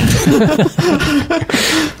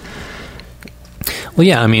 Well,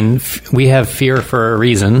 yeah, I mean, we have fear for a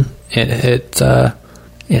reason. It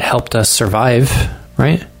helped us survive,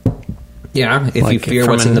 right? Yeah, if you fear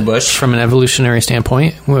what's in the bush. From an evolutionary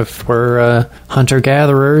standpoint, if we're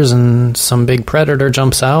hunter-gatherers and some big predator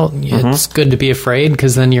jumps out, it's good to be afraid,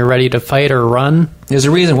 because then you're ready to fight or run. There's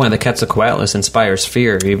a reason why the Quetzalcoatlus inspires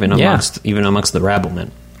fear, even amongst the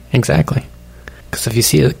rabblemen. Exactly. Because if you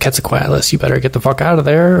see a Quetzalcoatlus, you better get the fuck out of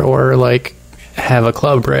there, or, like, have a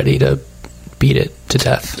club ready to beat it to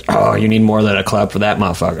death. Oh, you need more than a club for that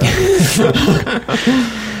motherfucker.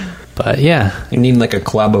 But, yeah. You need, like, a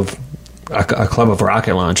club of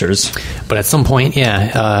rocket launchers. But at some point,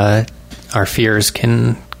 our fears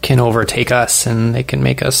can overtake us, and they can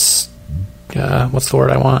make us what's the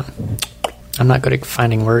word I want? I'm not good at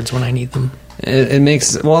finding words when I need them. It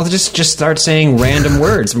makes, just start saying random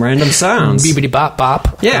words, random sounds. Beebity bop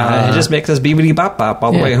bop. Yeah, it just makes us beebity bop bop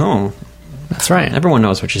all the way home. That's right. Everyone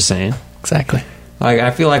knows what you're saying. Exactly. Like,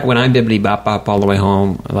 I feel like when I bibbity bop bop all the way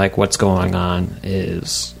home, like, what's going on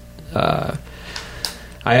is I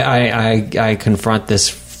confront this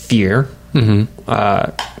fear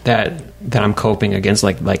that I'm coping against,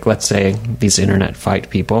 like let's say these internet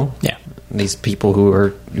fight people. Yeah. These people who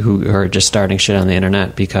are just starting shit on the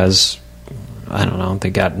internet because, I don't know, they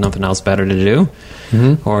got nothing else better to do,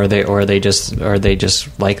 or they just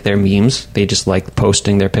like their memes. They just like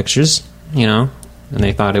posting their pictures, you know, and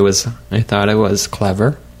they thought it was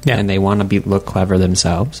clever, and they want to look clever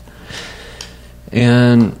themselves.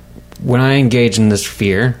 And when I engage in this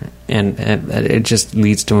fear, and it just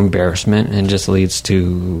leads to embarrassment, and just leads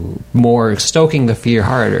to more stoking the fear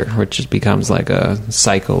harder, which just becomes like a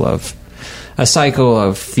cycle of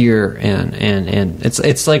fear, and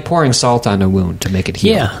it's like pouring salt on a wound to make it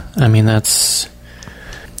heal. Yeah, I mean, that's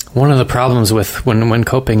one of the problems with when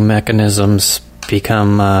coping mechanisms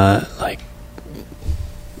become like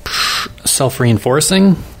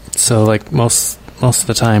self-reinforcing. So, like, most of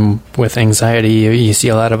the time with anxiety, you see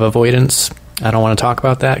a lot of avoidance. I don't want to talk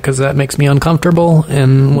about that because that makes me uncomfortable.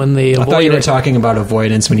 And when they avoid, I thought you were talking about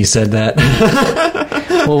avoidance when you said that.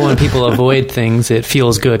 Well, when people avoid things, it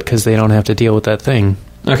feels good because they don't have to deal with that thing.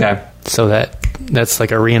 Okay. So that's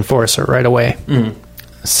like a reinforcer right away.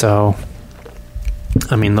 So,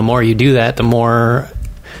 I mean, the more you do that, the more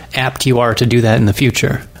apt you are to do that in the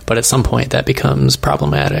future. But at some point, that becomes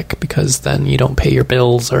problematic because then you don't pay your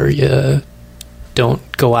bills, or you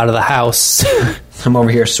don't go out of the house. I'm over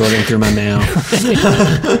here sorting through my mail.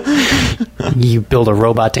 You build a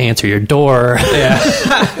robot to answer your door.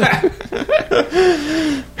 Yeah.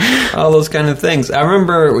 All those kind of things. I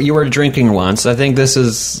remember you were drinking once. I think this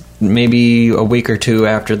is maybe a week or two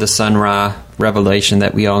after the Sun Ra revelation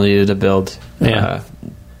that we all needed to build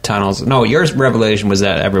tunnels. No, your revelation was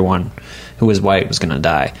that everyone who was white was going to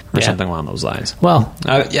die, or something along those lines. Well,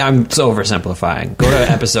 I'm so oversimplifying. Go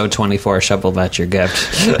to episode 24, Shovel That's Your Gift,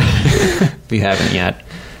 if you haven't yet,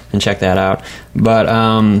 and check that out. But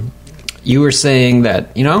you were saying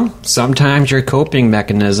that, sometimes your coping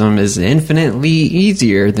mechanism is infinitely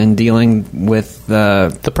easier than dealing with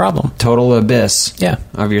the problem. Total abyss Yeah.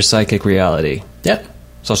 of your psychic reality. Yep.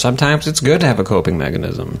 So sometimes it's good to have a coping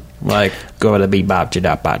mechanism, like go to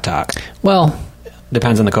bebop talk. Well,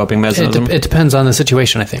 depends on the coping mechanism. It depends on the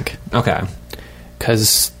situation, I think. Okay.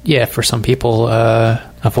 Because, for some people,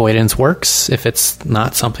 avoidance works if it's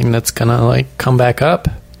not something that's going to, come back up.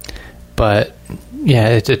 But,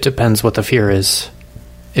 it depends what the fear is.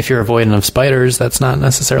 If you're avoidant of spiders, that's not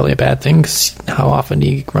necessarily a bad thing, because how often do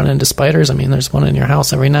you run into spiders? I mean, there's one in your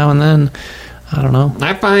house every now and then. I don't know.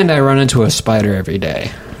 I find I run into a spider every day.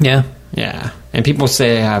 Yeah? Yeah. And people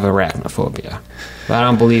say I have arachnophobia. But I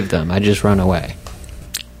don't believe them. I just run away.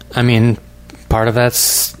 I mean, part of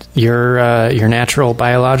that's your natural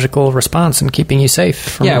biological response in keeping you safe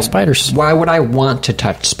from spiders. Why would I want to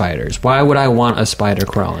touch spiders? Why would I want a spider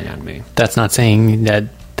crawling on me? That's not saying that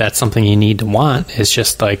that's something you need to want. It's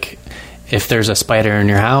just if there's a spider in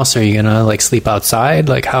your house, are you gonna sleep outside?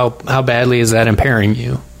 How badly is that impairing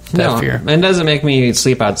you? That fear. It doesn't make me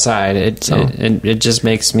sleep outside. It just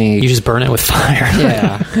makes me... You just burn it with fire.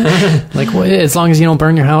 Yeah. As long as you don't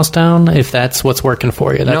burn your house down, if that's what's working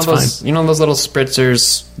for you, that's fine. You know those little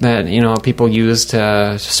spritzers that, people use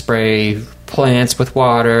to spray plants with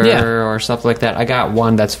water or stuff like that? I got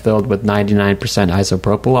one that's filled with 99%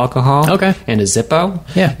 isopropyl alcohol. Okay. And a Zippo.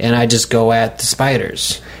 Yeah. And I just go at the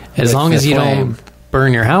spiders. As long as you don't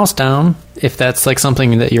burn your house down, if that's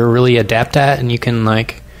something that you're really adept at and you can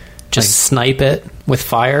snipe it with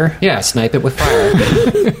fire. Yeah, snipe it with fire.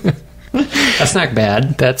 That's not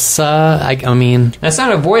bad. That's I mean, that's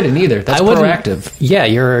not avoidant either. That's proactive. Yeah,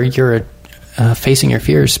 you're facing your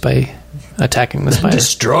fears by attacking the spider,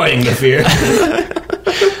 destroying the fear.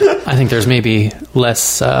 I think there's maybe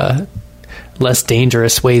less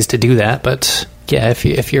dangerous ways to do that, but if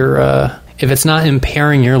it's not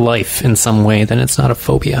impairing your life in some way, then it's not a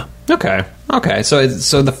phobia. Okay. So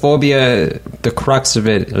the phobia, the crux of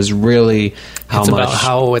it is really about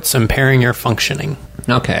how it's impairing your functioning.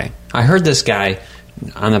 Okay. I heard this guy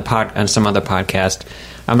on some other podcast.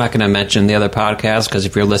 I'm not going to mention the other podcast because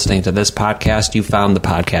if you're listening to this podcast, you found the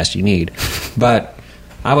podcast you need. But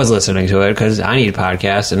I was listening to it because I need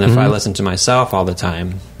podcasts, and if I listen to myself all the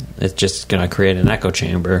time, it's just going to create an echo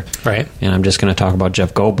chamber. Right. And I'm just going to talk about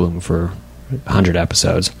Jeff Goldblum for 100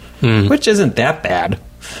 episodes, which isn't that bad.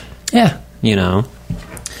 Yeah.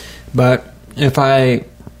 But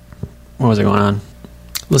what was it going on?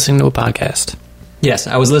 Listening to a podcast. Yes,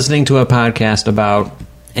 I was listening to a podcast about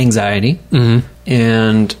anxiety,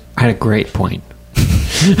 and I had a great point.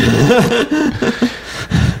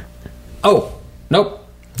 Oh, nope.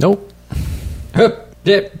 Oh,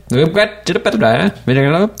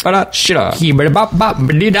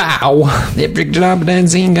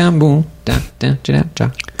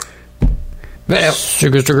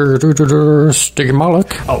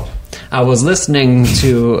 I was listening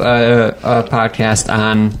to a podcast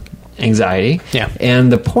on anxiety. Yeah.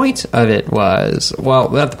 And the point of it was, well,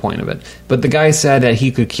 not the point of it, but the guy said that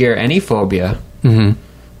he could cure any phobia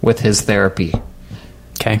with his therapy.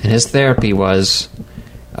 Okay. And his therapy was,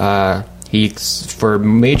 for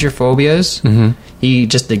major phobias, he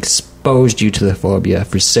just exposed you to the phobia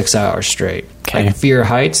for 6 hours straight. Okay. Like fear of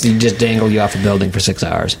heights, he just dangled you off a building for 6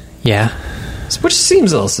 hours. Yeah. Which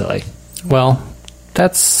seems a little silly. Well,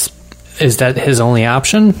 is that his only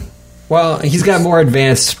option? Well, he's got more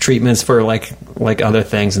advanced treatments for like other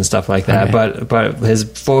things and stuff like that. Okay. But his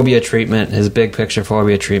phobia treatment, his big picture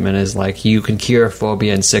phobia treatment is you can cure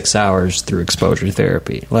phobia in 6 hours through exposure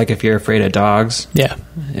therapy. Like if you're afraid of dogs. Yeah.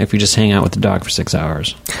 If you just hang out with the dog for 6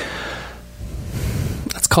 hours.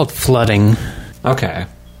 That's called flooding. Okay.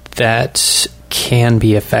 That can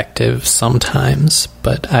be effective sometimes,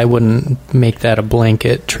 but I wouldn't make that a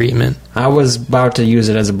blanket treatment. I was about to use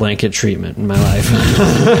it as a blanket treatment in my life.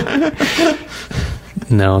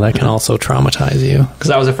 No, that can also traumatize you.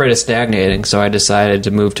 Because I was afraid of stagnating, so I decided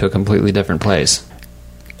to move to a completely different place.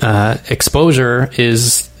 Exposure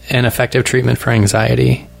is an effective treatment for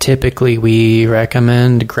anxiety. Typically, we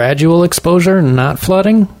recommend gradual exposure, not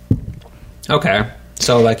flooding. Okay.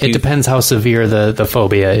 So it depends how severe the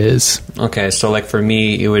phobia is. Okay, so for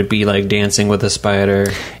me, it would be like dancing with a spider.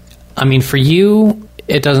 I mean, for you,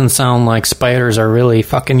 it doesn't sound like spiders are really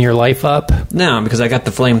fucking your life up. No, because I got the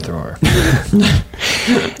flamethrower.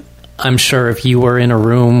 I'm sure if you were in a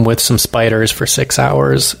room with some spiders for 6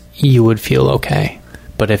 hours, you would feel okay.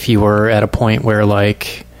 But if you were at a point where,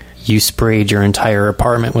 like, you sprayed your entire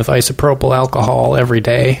apartment with isopropyl alcohol every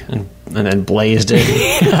day, and then blazed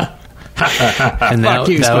it. and Fuck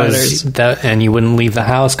you, spiders. and you wouldn't leave the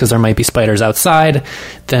house because there might be spiders outside,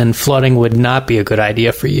 then flooding would not be a good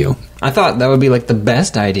idea for you. I thought that would be like the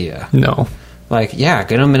best idea. No. Like, yeah,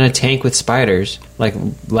 get them in a tank with spiders. Like,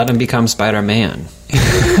 let them become Spider-Man.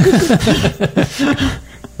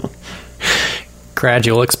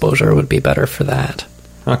 Gradual exposure would be better for that.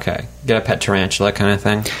 Okay, get a pet tarantula kind of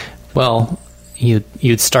thing. Well,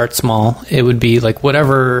 you'd start small. It would be like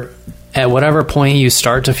at whatever point you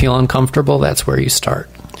start to feel uncomfortable, that's where you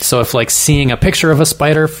start. So if, like, seeing a picture of a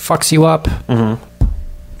spider fucks you up,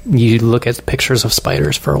 you look at pictures of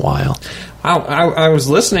spiders for a while. I was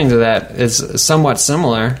listening to that. It's somewhat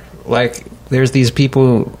similar. Like, there's these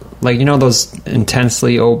people, like, you know those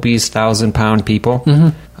intensely obese 1,000-pound people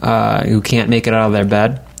who can't make it out of their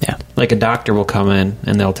bed? Yeah. Like, a doctor will come in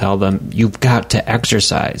and they'll tell them, you've got to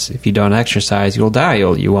exercise. If you don't exercise, you'll die.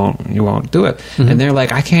 You won't do it. And they're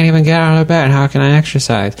like, I can't even get out of bed. How can I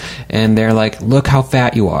exercise? And they're like, look how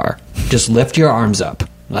fat you are. Just lift your arms up.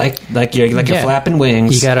 Like you're flapping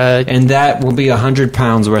wings. You gotta, and that will be 100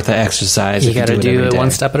 pounds worth of exercise. You gotta do it one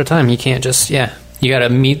step at a time. You can't just, you gotta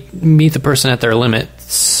meet the person at their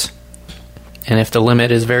limits. And if the limit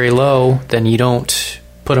is very low, then you don't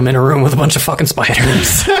put them in a room with a bunch of fucking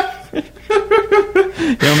spiders.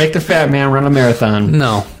 You don't make the fat man run a marathon.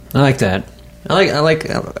 No. I like that.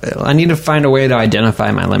 I need to find a way to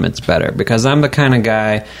identify my limits better, because I'm the kind of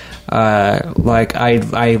guy, like,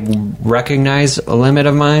 I recognize a limit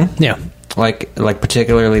of mine. Yeah. Like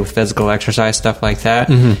particularly with physical exercise, stuff like that.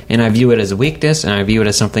 And I view it as a weakness, and I view it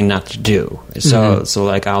as something not to do. So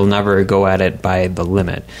like, I'll never go at it by the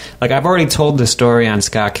limit. Like, I've already told the story on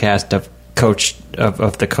Scottcast of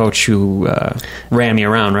the coach who ran me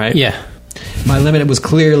around, right? Yeah. My limit was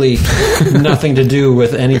clearly nothing to do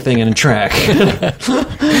with anything in track.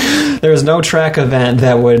 There was no track event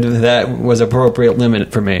that was appropriate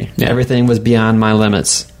limit for me. Yeah. Everything was beyond my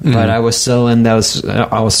limits. But I was still in those.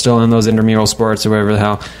 Intramural sports, or whatever the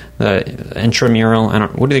hell, the intramural.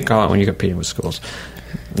 What do they call it when you're competing with schools?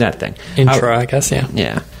 That thing. I guess. Yeah.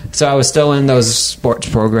 Yeah. So I was still in those sports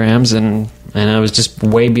programs, and I was just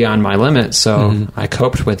way beyond my limit. So I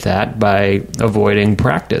coped with that by avoiding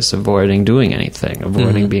practice, avoiding doing anything,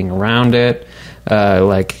 avoiding being around it,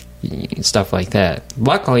 like stuff like that.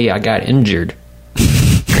 Luckily, I got injured.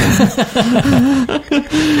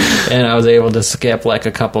 And I was able to skip like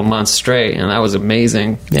a couple months straight, and that was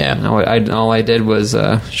amazing. Yeah. All I did was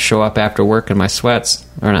show up after work in my sweats,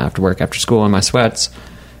 or not after work, after school in my sweats,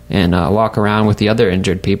 and walk around with the other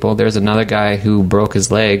injured people. There's another guy who broke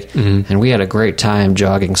his leg, and we had a great time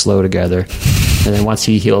jogging slow together. And then once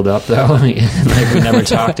he healed up, though, we never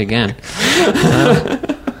talked again.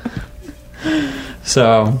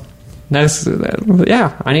 So that's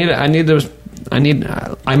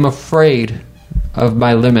I'm afraid of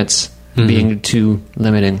my limits being too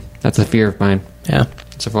limiting. That's a fear of mine. Yeah,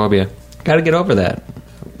 it's a phobia. Got to get over that.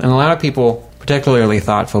 And a lot of people, particularly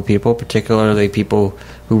thoughtful people, particularly people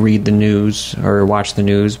who read the news or watch the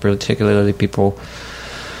news, particularly people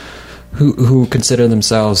who consider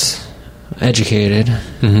themselves educated,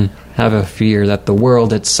 have a fear that the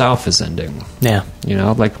world itself is ending. Yeah, you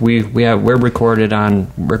know, like we're recording on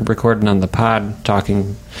the pod,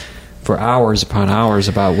 talking for hours upon hours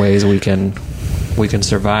about ways we can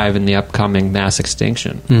survive in the upcoming mass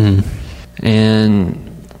extinction. And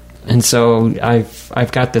so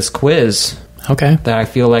I've got this quiz. Okay. That I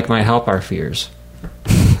feel like might help our fears.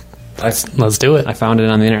 Let's do it. I found it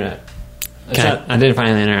on the internet. Okay. I didn't find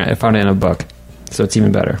it on the internet. I found it in a book, so it's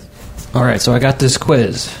even better. All right, so I got this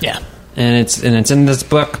quiz. Yeah. And it's in this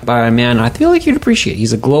book by a man I feel like you'd appreciate.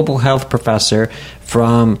 He's a global health professor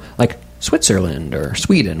from like Switzerland or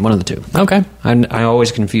Sweden, one of the two. Okay. I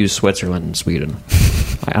always confuse Switzerland and Sweden.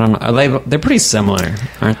 I don't know. They're pretty similar,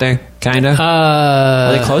 aren't they? Kind of.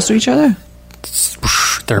 Are they close to each other?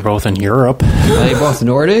 They're both in Europe. Are they both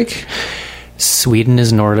Nordic? Sweden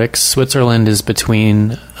is Nordic. Switzerland is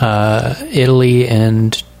between Italy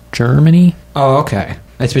and Germany. Oh, okay.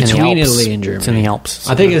 It's between Italy and Germany. It's in the Alps.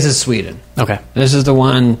 I think this is Sweden. Okay. This is the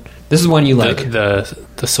one. This is one you like. The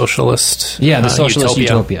socialist. Yeah, the socialist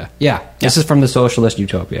utopia. Yeah, this is from the socialist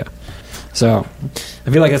utopia. So,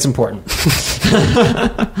 I feel like that's important.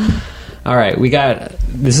 All right,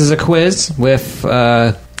 this is a quiz with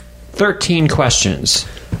 13 questions.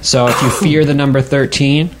 So if you fear the number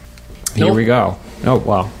 13, here we go. Oh,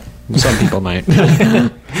 well, some people might.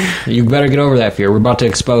 You better get over that fear. We're about to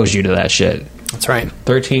expose you to that shit. That's right.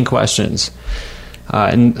 13 questions.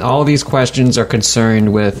 And all of these questions are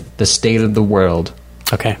concerned with the state of the world.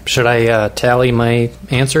 Okay. Should I tally my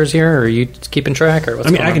answers here, or are you keeping track, or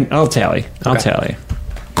what's going on? I'll tally. I'll tally.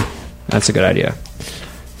 That's a good idea.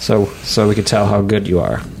 So we can tell how good you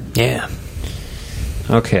are. Yeah.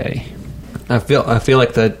 Okay. I feel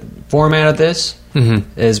like the format of this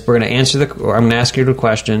is we're going to answer or I'm going to ask you the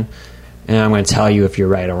question, and I'm going to tell you if you're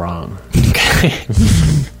right or wrong. Okay.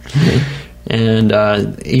 And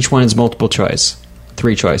each one is multiple choice.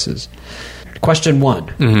 3 choices. Question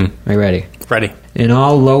 1. Are you ready? Ready. In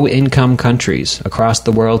all low-income countries across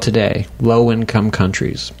the world today, low-income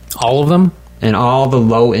countries. All of them? In all the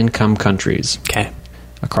low-income countries Okay.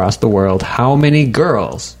 across the world, how many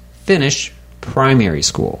girls finish primary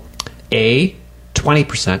school? A,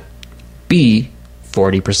 20%, B,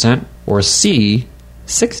 40%, or C,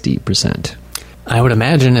 60%? I would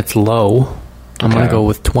imagine it's low. I'm going to go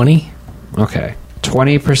with 20. Okay,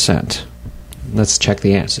 20%. Let's check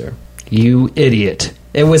the answer. You idiot.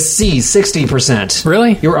 It was C, 60%.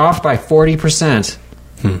 Really? You were off by 40%.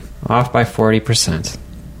 Off by 40%.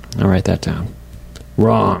 I'll write that down.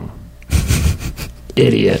 Wrong.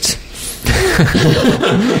 Idiot.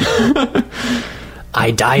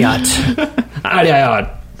 Idiot.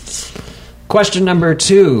 Question number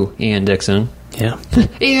 2, Ian Dixon. Yeah.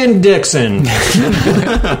 Ian Dixon.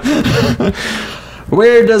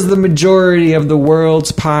 Where does the majority of the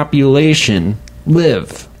world's population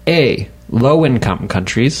live? A, low-income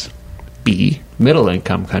countries. B,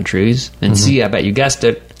 middle-income countries. And C, I bet you guessed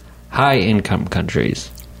it, high-income countries.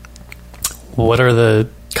 What are the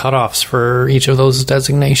cutoffs for each of those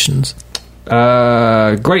designations?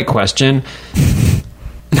 Great question.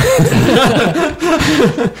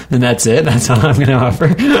 And that's it? That's all I'm going to offer?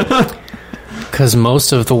 Because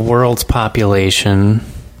most of the world's population,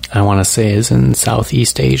 I want to say, is in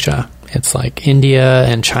Southeast Asia. It's like India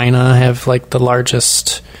and China have like the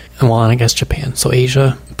largest, well, and I guess Japan, so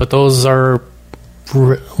Asia. But those are,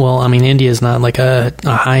 well, I mean, India is not like a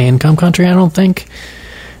high-income country, I don't think.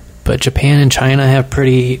 But Japan and China have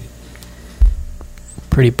pretty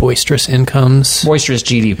boisterous incomes. Boisterous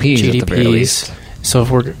GDPs, at the very least. So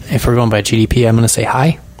if we're going by GDP, I'm going to say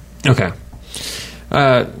high. Okay.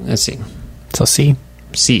 Let's see. So C.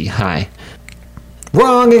 C, high.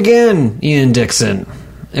 Wrong again, Ian Dixon.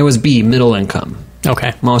 It was B, middle income.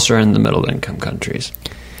 Okay. Most are in the middle income countries.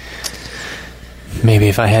 Maybe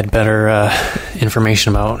if I had better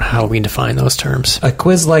information about how we define those terms. A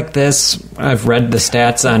quiz like this, I've read the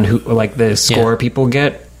stats on who, like the score people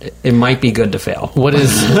get. It might be good to fail. What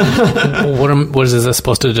is what is this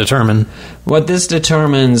supposed to determine? What this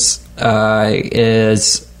determines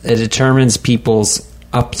is it determines people's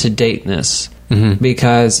up-to-dateness.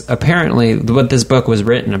 Because apparently what this book was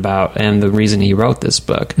written about, and the reason he wrote this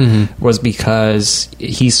book, was because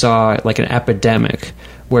he saw like an epidemic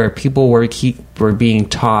where people were being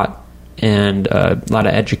taught, and a lot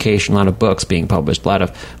of education, a lot of books being published,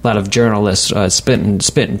 a lot of journalists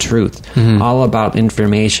spitting truth, all about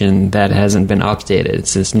information that hasn't been updated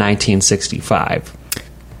since 1965.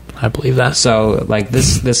 I believe that. So, like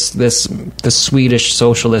this Swedish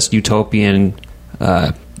socialist utopian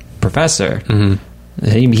professor,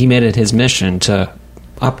 he made it his mission to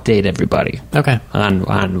update everybody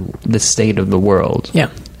on the state of the world,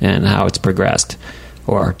 and how it's progressed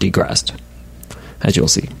or degressed, as you'll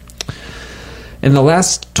see. In the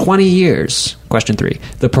last 20 years, question 3,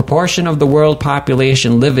 the proportion of the world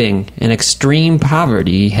population living in extreme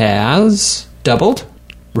poverty has doubled,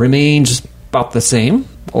 remained about the same,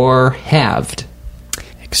 or halved.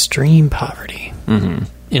 Extreme poverty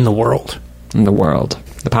in the world. In the world.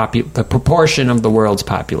 The proportion of the world's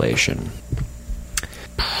population.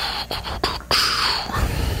 I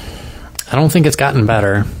don't think it's gotten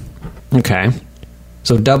better. Okay.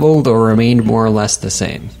 So doubled or remained more or less the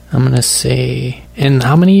same. I'm going to say, in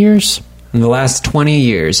how many years? In the last 20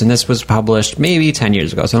 years, and this was published maybe 10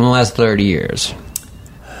 years ago, so in the last 30 years.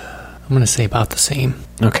 I'm going to say about the same.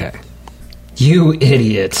 Okay. You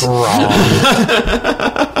idiot. Wrong.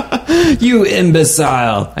 You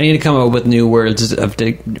imbecile. I need to come up with new words of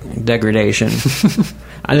degradation.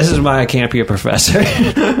 And this is why I can't be a professor.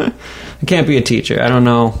 I can't be a teacher. I don't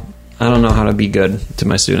know how to be good to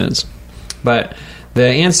my students. But the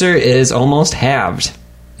answer is almost halved.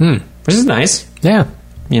 Which is nice. Yeah.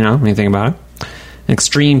 You know, when you think about it.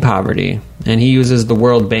 Extreme poverty. And he uses the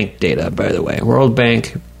World Bank data, by the way. World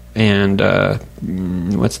Bank and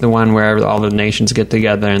what's the one where all the nations get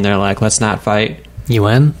together and they're like, let's not fight?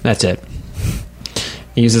 UN? That's it.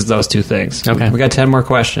 He uses those two things. Okay. We got 10 more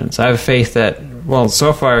questions. I have faith that, well,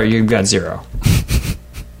 so far you've got 0.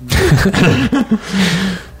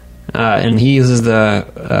 And he uses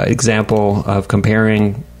the example of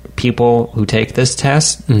comparing people who take this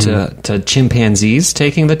test to chimpanzees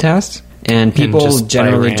taking the test, and people just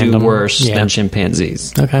generally by do random, worse yeah. than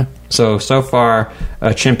chimpanzees. Okay. So far,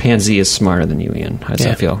 a chimpanzee is smarter than you, Ian. How does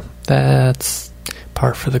that feel? That's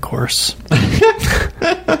par for the course.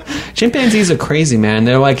 Chimpanzees are crazy, man.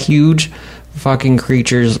 They're like huge fucking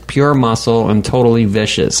creatures, pure muscle, and totally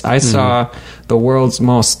vicious. I saw the world's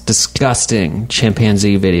most disgusting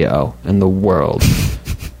chimpanzee video in the world.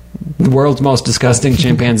 The world's most disgusting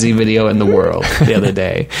chimpanzee video in the world the other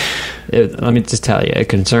day. Let me just tell you, it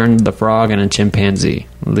concerned the frog and a chimpanzee.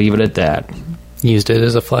 Leave it at that. Used it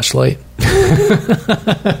as a fleshlight.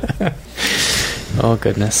 Oh,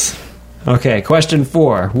 goodness. Okay, question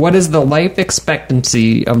 4. What is the life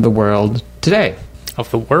expectancy of the world today? Of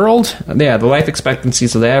the world? Yeah, the life expectancy,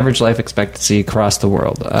 so the average life expectancy across the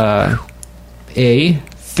world. A,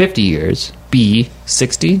 50 years. B,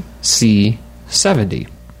 60. C, 70.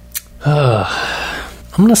 I'm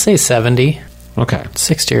going to say 70. Okay.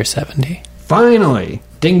 60 or 70. Finally!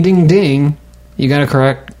 Ding, ding, ding. You got a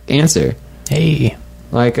correct answer. Hey.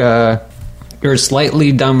 Like, you're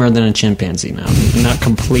slightly dumber than a chimpanzee now. Not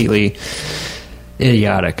completely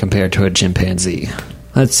idiotic compared to a chimpanzee.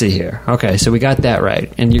 Let's see here. Okay, so we got that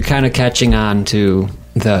right. And you're kind of catching on to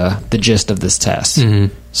the gist of this test.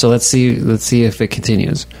 Mm-hmm. So let's see if it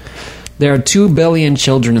continues. There are 2 billion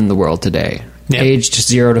children in the world today, aged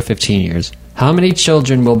 0 to 15 years. How many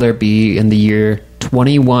children will there be in the year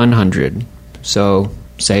 2100? So,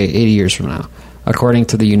 say 80 years from now, according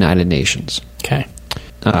to the United Nations. Okay.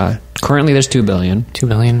 Currently, there's 2 billion. 2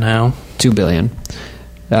 million now. 2 billion.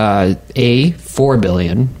 A, 4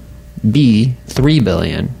 billion. B, 3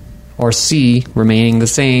 billion. Or C, remaining the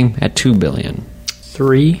same at 2 billion.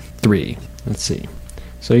 3. Let's see.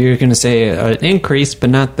 So you're going to say an increase, but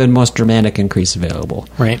not the most dramatic increase available.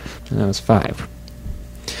 Right. And that was 5.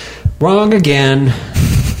 Wrong again.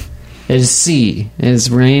 It is C. It is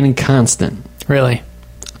remaining constant. Really?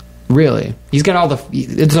 Really. He's got all the...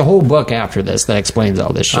 It's a whole book after this that explains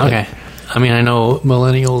all this shit. Okay. I mean, I know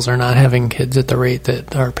millennials are not having kids at the rate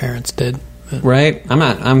that our parents did. Right? I'm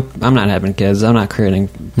not having kids. I'm not creating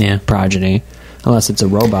progeny. Unless it's a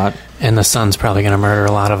robot. And the sun's probably going to murder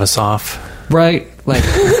a lot of us off. Right? Like,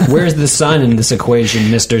 where's the sun in this equation,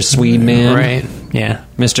 Mr. Swede Man? Right. Yeah.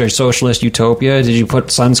 Mr. Socialist Utopia? Did you put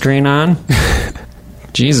sunscreen on?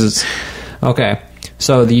 Jesus. Okay.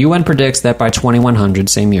 So the UN predicts that by 2100,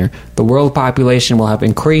 same year, the world population will have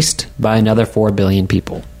increased by another 4 billion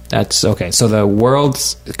people. That's okay. So the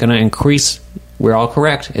world's going to increase. We're all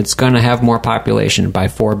correct. It's going to have more population by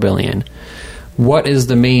 4 billion. What is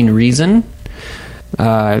the main reason?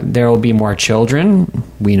 There will be more children.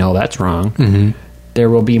 We know that's wrong. Mm-hmm. There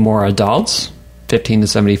will be more adults, 15 to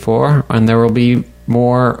 74, and there will be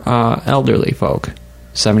more elderly folk,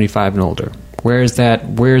 75 and older. Where is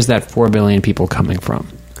that 4 billion people coming from?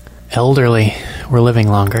 Elderly. We're living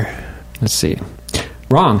longer. Let's see.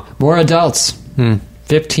 Wrong. More adults.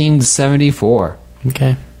 15 to 74.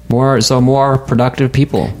 Okay. More productive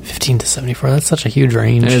people. 15 to 74. That's such a huge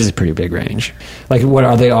range. It is a pretty big range. Like, what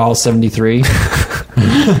are they all 73?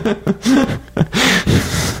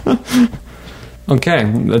 Okay,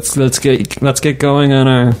 let's get going on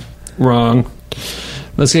our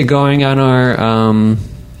Let's get going on our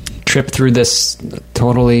trip through this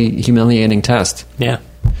totally humiliating test. Yeah.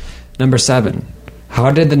 Number 7.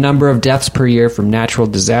 How did the number of deaths per year from natural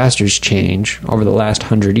disasters change over the last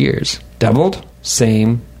 100 years? Doubled?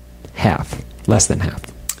 Same? Half? Less than half?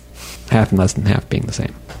 Half and less than half being the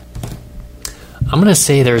same. I'm going to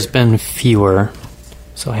say there's been fewer,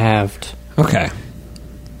 so halved. Okay.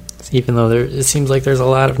 Even though it seems like there's a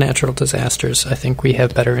lot of natural disasters, I think we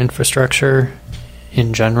have better infrastructure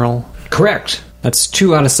in general. Correct. That's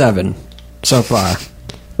 2 out of 7 so far.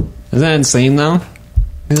 Isn't that insane, though?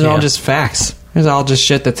 These are all just facts. These are all just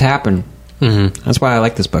shit that's happened. Mm-hmm. That's why I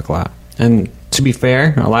like this book a lot. And to be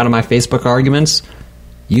fair, a lot of my Facebook arguments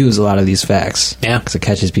use a lot of these facts. Yeah. Because it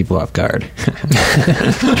catches people off guard.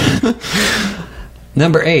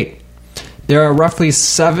 Number 8. There are roughly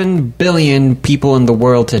 7 billion people in the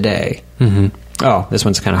world today. Mm-hmm. Oh, this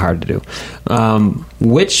one's kind of hard to do.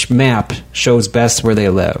 Which map shows best where they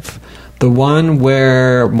live? The one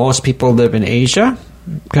where most people live in Asia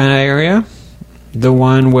kind of area? The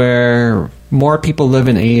one where more people live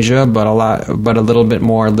in Asia, but a little bit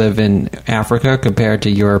more live in Africa compared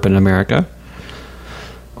to Europe and America?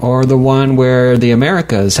 Or the one where the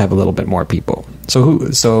Americas have a little bit more people?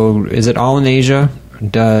 So is it all in Asia?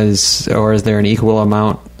 Or is there an equal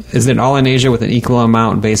amount? Is it all in Asia with an equal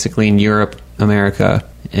amount basically in Europe, America,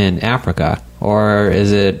 and Africa? Or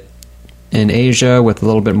is it in Asia with a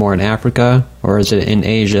little bit more in Africa, or is it in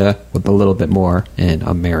Asia with a little bit more in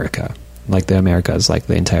America? Like the Americas, like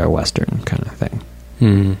the entire Western kind of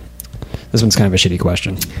thing. This one's kind of a shitty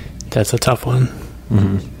question. That's a tough one.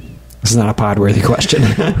 This is not a pod-worthy question.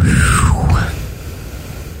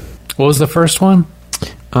 What was the first one?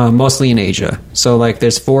 Mostly in Asia. So, like,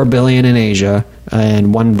 there's 4 billion in Asia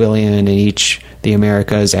and 1 billion in each the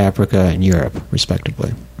Americas, Africa, and Europe,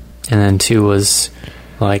 respectively. And then 2 was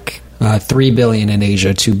like 3 billion in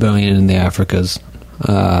Asia, 2 billion in the Africas,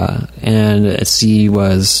 and C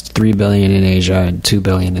was 3 billion in Asia and 2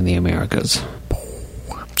 billion in the Americas.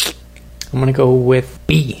 I'm gonna go with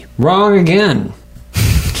B. Wrong again.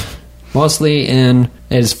 Mostly it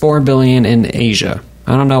is 4 billion in Asia.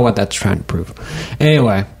 I don't know what that's trying to prove.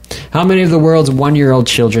 Anyway, how many of the world's 1-year-old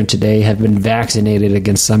children today have been vaccinated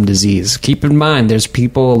against some disease? Keep in mind, there's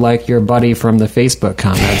people like your buddy from the Facebook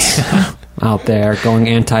comments out there going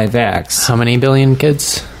anti-vax. How many billion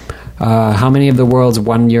kids? How many of the world's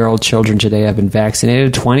 1-year-old children today have been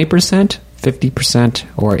vaccinated? 20%, 50%,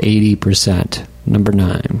 or 80%? Number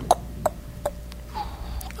 9.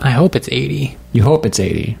 I hope it's 80. You hope it's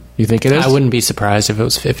 80. You think it is? I wouldn't be surprised if it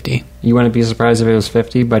was 50. You wouldn't be surprised if it was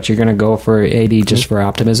 50, but you're going to go for 80 just for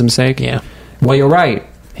optimism's sake? Yeah. Well, you're right.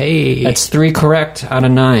 Hey. That's 3 correct out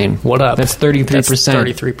of 9. What up? That's 33%. That's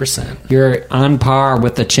 33%. You're on par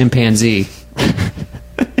with the chimpanzee.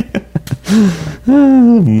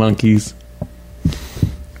 Monkeys.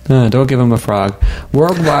 Don't give him a frog.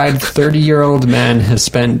 Worldwide, 30-year-old men have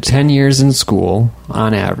spent 10 years in school,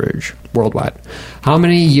 on average, worldwide. How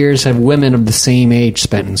many years have women of the same age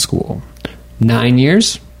spent in school? 9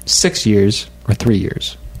 years, 6 years, or 3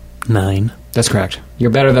 years? 9. That's correct. You're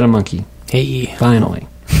better than a monkey. Hey. Finally.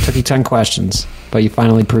 Took you 10 questions, but you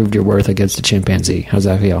finally proved your worth against a chimpanzee. How's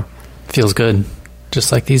that feel? Feels good.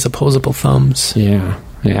 Just like these opposable thumbs. Yeah.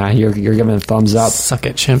 Yeah, you're giving a thumbs up. Suck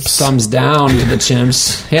it, chimps. Thumbs down to the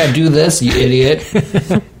chimps. Yeah, do this, you idiot.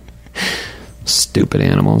 Stupid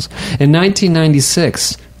animals. In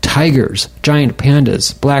 1996, tigers, giant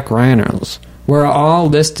pandas, black rhinos were all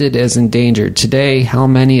listed as endangered. Today, how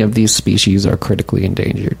many of these species are critically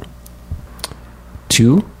endangered?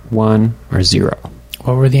 2, 1, or 0?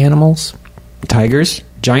 What were the animals? Tigers,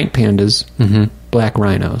 giant pandas, black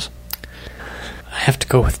rhinos. I have to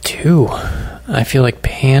go with 2. I feel like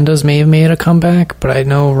pandas may have made a comeback, but I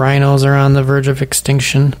know rhinos are on the verge of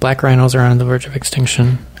extinction. Black rhinos are on the verge of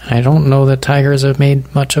extinction. I don't know that tigers have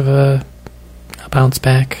made much of a bounce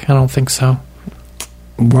back. I don't think so.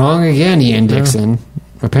 Wrong again, Ian Dixon.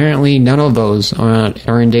 Apparently none of those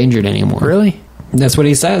are endangered anymore. Really? That's what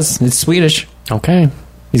he says. It's Swedish. Okay.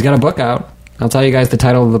 He's got a book out. I'll tell you guys the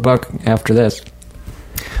title of the book after this.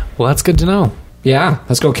 Well, that's good to know. Yeah,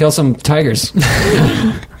 let's go kill some tigers.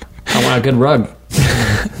 I want a good rug.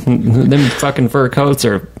 Them fucking fur coats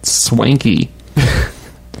are swanky.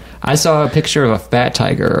 I saw a picture of a fat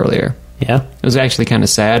tiger earlier. Yeah? It was actually kind of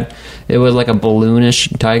sad. It was like a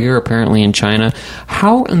balloonish tiger, apparently in China.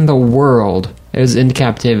 How in the world, it was in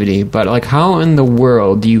captivity, but like how in the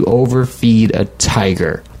world do you overfeed a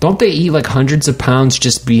tiger? Don't they eat like hundreds of pounds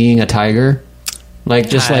just being a tiger? Like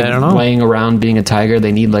just like laying around being a tiger,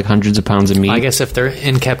 they need like hundreds of pounds of meat. I guess if they're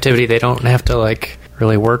in captivity, they don't have to like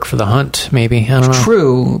really work for the hunt, maybe. I don't know.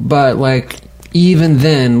 True, but like even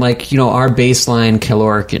then, like, you know, our baseline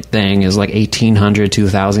caloric thing is like 1,800,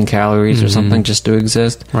 2,000 calories or something just to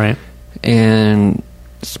exist. Right.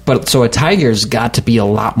 But so a tiger's got to be a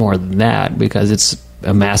lot more than that because it's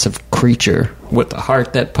a massive creature with a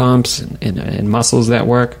heart that pumps and muscles that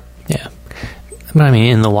work. Yeah. But I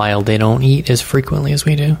mean, in the wild, they don't eat as frequently as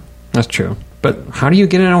we do. That's true. But how do you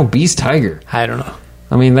get an obese tiger? I don't know.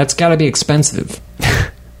 I mean, that's got to be expensive.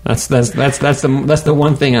 That's the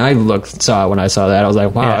one thing I saw when I saw that. I was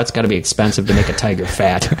like, wow, that's got to be expensive to make a tiger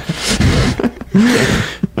fat.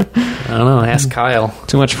 I don't know. Ask Kyle.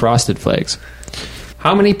 Too much Frosted Flakes.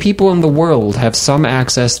 How many people in the world have some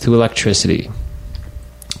access to electricity?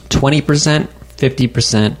 20%,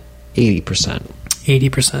 50%, 80%.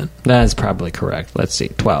 80%. That is probably correct. Let's see.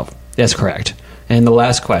 12. That's correct. And the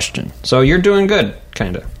last question. So you're doing good,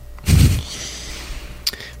 kind of.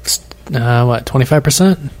 What,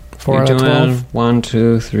 25%? 4 You're out of doing 12? 1,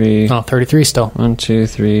 2, 3. Oh, 33 still. 1, 2,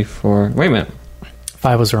 3, 4. Wait a minute.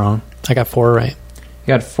 5 was wrong. I got 4 right. You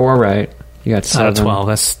got 4 right. You got 7. Out of 12.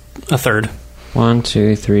 That's a third. 1,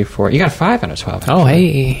 2, 3, 4. You got 5 out of 12. Oh,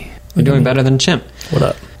 hey. You're doing better than Chimp. What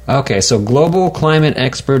up? Okay, so global climate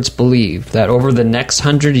experts believe that over the next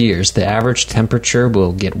 100 years, the average temperature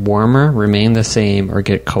will get warmer, remain the same, or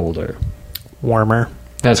get colder. Warmer.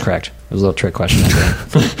 That's correct. It was a little trick question.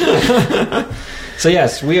 So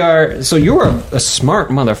yes, we are. So you're a smart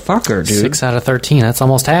motherfucker, dude. 6 out of 13. That's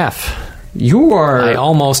almost half. You are. I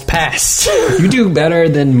almost passed. You do better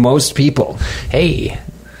than most people. Hey.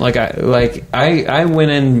 I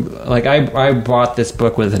went in, I bought this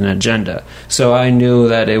book with an agenda, so I knew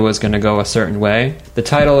that it was going to go a certain way. The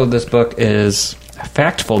title of this book is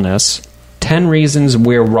Factfulness, 10 Reasons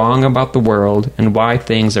We're Wrong About the World and Why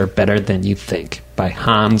Things Are Better Than You Think, by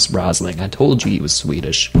Hans Rosling. I told you he was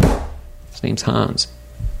Swedish. His name's Hans.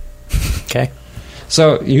 Okay.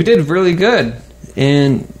 So you did really good,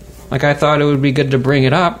 and I thought it would be good to bring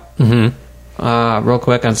it up. Mm-hmm. Real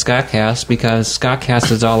quick on Scottcast, because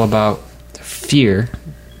Scottcast is all about fear.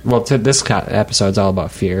 Well, this episode's all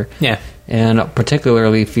about fear. Yeah. And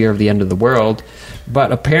particularly fear of the end of the world.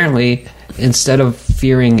 But apparently, instead of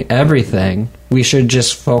fearing everything, we should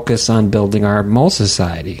just focus on building our mole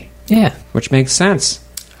society. Yeah. Which makes sense.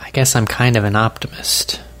 I guess I'm kind of an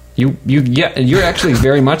optimist. You're actually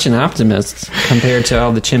very much an optimist compared to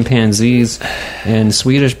all the chimpanzees and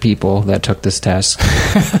Swedish people that took this test.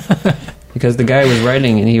 Because the guy was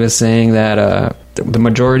writing and he was saying that the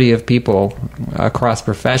majority of people across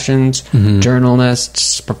professions,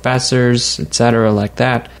 journalists, professors, etc., like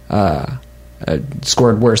that,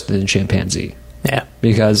 scored worse than a chimpanzee. Yeah.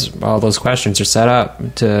 Because all those questions are set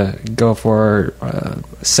up to go for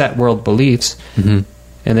set world beliefs. Mm-hmm.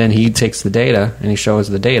 And then he takes the data and he shows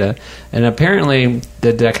the data. And apparently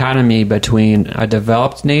the dichotomy between a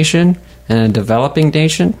developed nation and a developing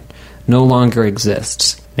nation no longer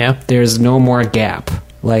exists. Yeah. There's no more gap.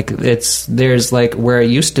 There's where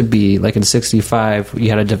it used to be, like in 65, you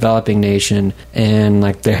had a developing nation and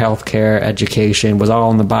their healthcare, education was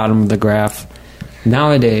all on the bottom of the graph.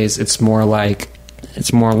 Nowadays, it's more of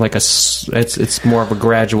a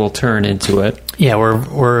gradual turn into it. Yeah,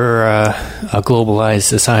 we're a globalized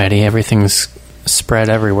society. Everything's spread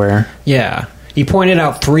everywhere. Yeah. He pointed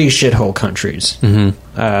out 3 shithole countries.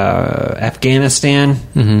 Mm-hmm. Afghanistan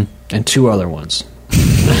and 2 other ones.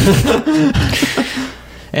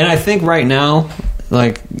 And I think right now,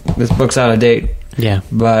 this book's out of date. Yeah.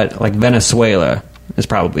 But Venezuela is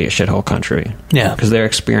probably a shithole country. Yeah. Because they're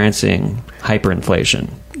experiencing hyperinflation.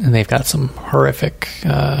 And they've got some horrific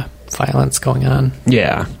violence going on.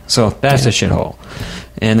 Yeah. So that's a shithole.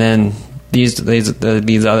 And then those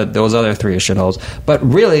other 3 are shitholes. But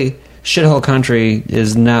really, shithole country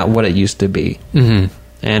is not what it used to be. Mm-hmm.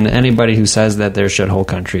 And anybody who says that they're shithole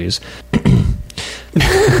countries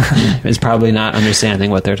is probably not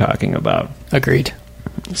understanding what they're talking about. Agreed.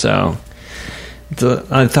 So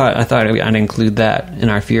I thought I'd include that in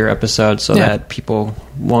our fear episode so that people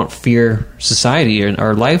won't fear society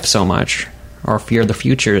or life so much, or fear the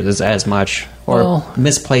future as much, or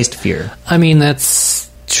misplaced fear. I mean, that's...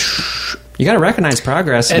 You got to recognize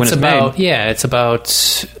progress when it's made. Yeah, it's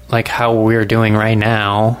about how we're doing right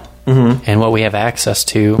now and what we have access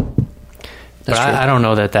to. But I don't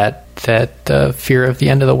know that the fear of the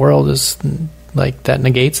end of the world is that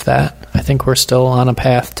negates that. I think we're still on a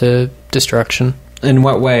path to destruction. In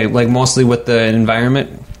what way? Mostly with the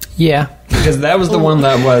environment? Yeah. Because that was the one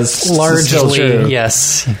that was largely still true.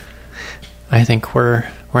 Yes. I think we're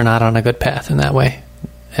not on a good path in that way.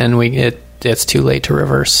 And it's too late to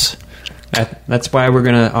reverse. That's why we're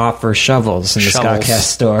going to offer shovels in the Scottcast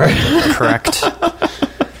store. Correct.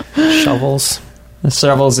 Shovels.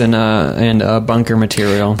 Shovels and bunker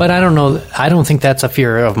material. But I don't know. I don't think that's a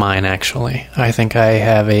fear of mine, actually. I think I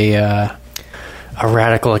have a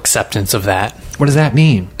radical acceptance of that. What does that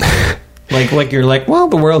mean? You're well,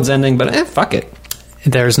 the world's ending, but fuck it.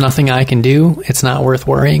 There's nothing I can do. It's not worth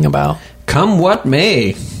worrying about. Come what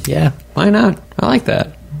may. Yeah. Why not? I like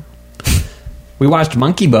that. We watched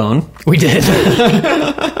Monkey Bone. We did.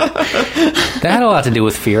 That had a lot to do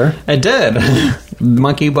with fear. It did.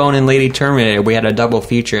 Monkey Bone and Lady Terminator. We had a double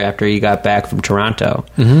feature after you got back from Toronto.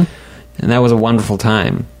 Mm-hmm. And that was a wonderful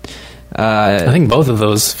time. I think both of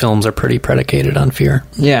those films are pretty predicated on fear.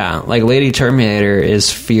 Yeah, Lady Terminator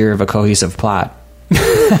is fear of a cohesive plot.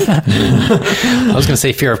 I was going to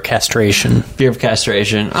say fear of castration. Fear of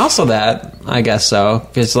castration. Also that, I guess so.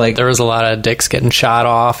 Because there was a lot of dicks getting shot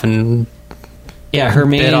off and her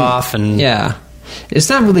main bit off and it's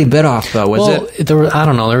not really bit off though, was it? I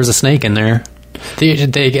don't know. There was a snake in there.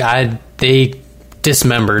 They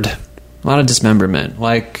dismembered. A lot of dismemberment.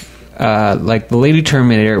 The Lady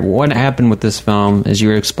Terminator, what happened with this film, as you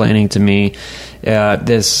were explaining to me,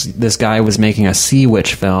 this guy was making a Sea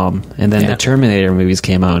Witch film, and then the Terminator movies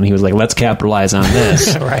came out, and he was like, let's capitalize on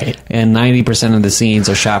this. Right. And 90% of the scenes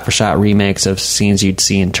are shot-for-shot remakes of scenes you'd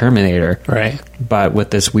see in Terminator. Right. But with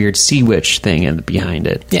this weird Sea Witch thing behind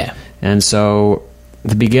it. Yeah. And so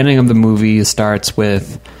the beginning of the movie starts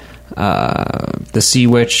with the sea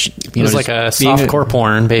witch. It was like a softcore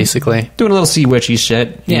porn, basically. Doing a little sea witchy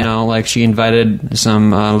shit. You Yeah. know, like she invited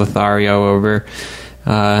some Lothario over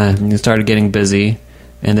and started getting busy.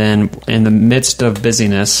 And then in the midst of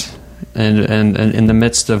busyness and in the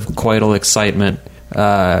midst of coital excitement,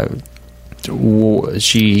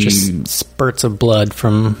 she... Just spurts of blood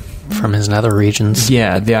from his nether regions.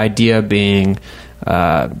 Yeah, the idea being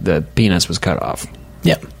the penis was cut off.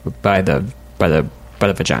 Yep. By the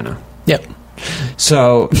vagina. Yep.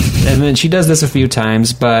 So, and then she does this a few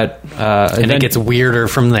times, but And it gets weirder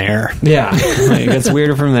from there. yeah, it gets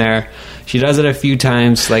weirder from there. She does it a few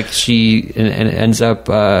times, like she ends up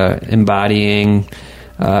embodying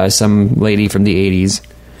some lady from the 80s,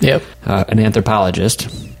 Yep. an anthropologist.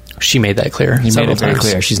 She made that clear. He made several it very times.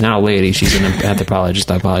 clear. She's not a lady. She's an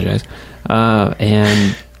anthropologist. I apologize.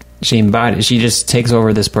 And she just takes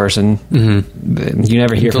over this person. Mm-hmm. You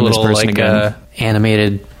never hear The from this little, person like, again.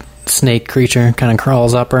 animated snake creature kind of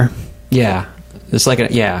crawls up her. Yeah, it's like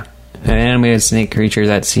an animated snake creature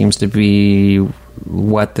that seems to be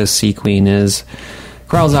what the Sea Queen is.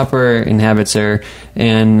 Crawls up her, inhabits her,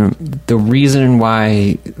 and the reason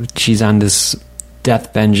why she's on this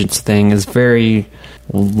death vengeance thing is very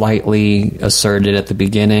lightly asserted at the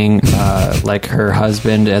beginning. Like her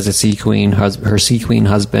husband as a Sea Queen, her Sea Queen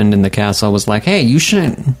husband in the castle was like, "Hey, you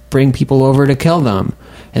shouldn't bring people over to kill them,"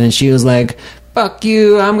 and then she was like, "Fuck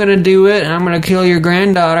you, I'm gonna do it, and I'm gonna kill your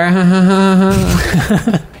granddaughter."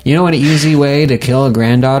 You know what an easy way to kill a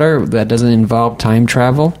granddaughter that doesn't involve time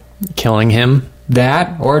travel? Killing him.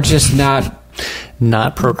 That, or just not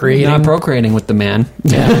procreating. with the man.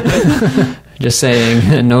 Yeah. Just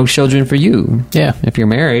saying, no children for you. Yeah. If you're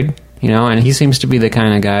married, you know, and he seems to be the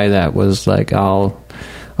kind of guy that was like all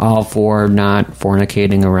for not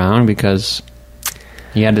fornicating around, because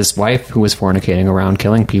he had this wife who was fornicating around,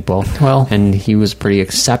 killing people. Well, and he was pretty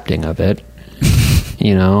accepting of it,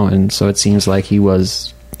 you know, and so it seems like he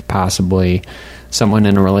was possibly someone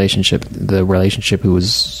in a relationship who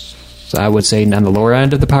was, I would say, on the lower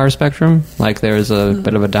end of the power spectrum. Like there's a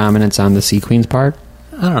bit of a dominance on the Sea Queen's part.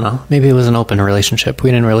 I don't know. Maybe it was an open relationship.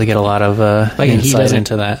 We didn't really get a lot of insight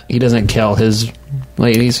into that. He doesn't kill his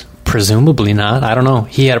ladies. Presumably not. I don't know.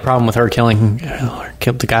 He had a problem with her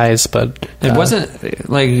killed the guys, but It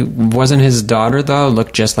wasn't his daughter though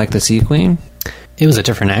looked just like the Sea Queen? it was a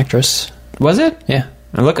different actress. Was it? Yeah.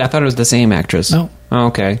 I thought it was the same actress. No. Oh,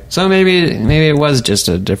 okay. So maybe it was just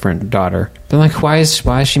a different daughter. But like, why is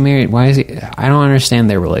she married? Why is he? I don't understand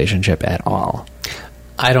their relationship at all.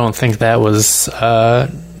 I don't think that was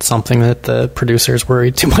something that the producers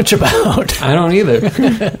worried too much about. I don't either.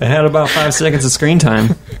 It had about 5 seconds of screen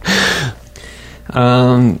time.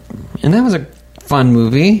 And that was a fun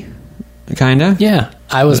movie, kind of. Yeah.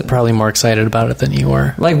 I was probably more excited about it than you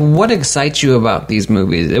were. Like, what excites you about these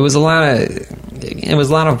movies? It was a lot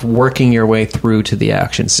of working your way through to the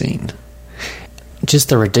action scene. Just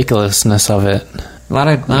the ridiculousness of it. A lot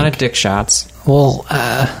of dick shots. Well,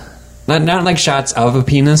 Not like shots of a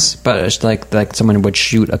penis, but it's like someone would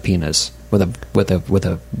shoot a penis with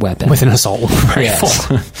a weapon. with an assault rifle.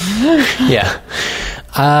 Yes. Yeah.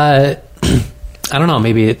 I don't know.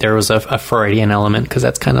 Maybe there was a Freudian element, because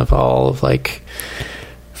that's kind of all of like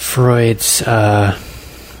Freud's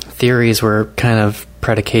theories were kind of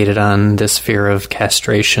predicated on this fear of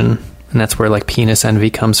castration, and that's where like penis envy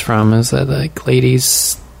comes from. Is that like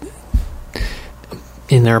ladies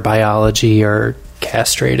in their biology are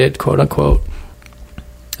castrated, quote unquote,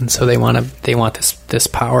 and so they want this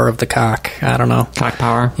power of the cock. I don't know, Cock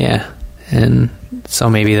power. yeah, and so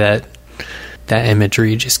maybe that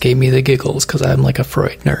imagery just gave me the giggles because I'm like a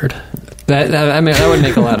Freud nerd. That would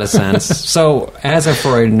make a lot of sense. So, as a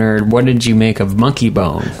Freud nerd, what did you make of Monkey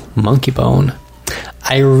Bone? Monkey Bone.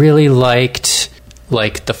 I really liked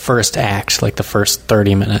like the first act, like the first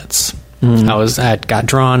 30 minutes. I got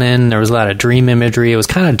drawn in. There was a lot of dream imagery. It was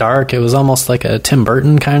kind of dark. It was almost like a Tim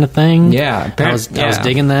Burton kind of thing. Yeah, I was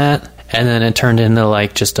digging that. And then it turned into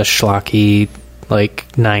like just a schlocky like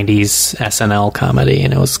 90s SNL comedy,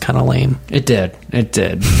 and it was kind of lame. It did.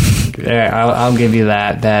 Yeah, I'll give you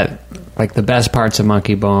that like the best parts of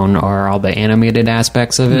Monkey Bone are all the animated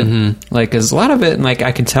aspects of it. Mm-hmm. Like, cause a lot of it, like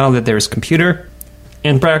I can tell that there's computer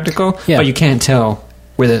and practical, but you can't tell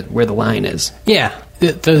where the line is. Yeah,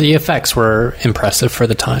 the effects were impressive for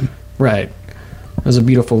the time. Right. It was a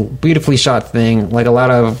beautifully shot thing, like a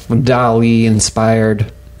lot of Dali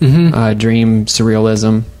inspired dream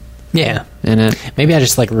surrealism. Yeah, in it. Maybe I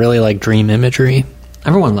just really like dream imagery.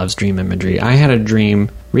 Everyone loves dream imagery. I had a dream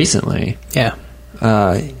recently. Yeah.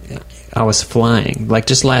 I was flying, like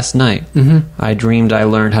just last night. I dreamed I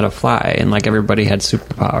learned how to fly, and like everybody had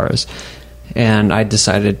superpowers. and I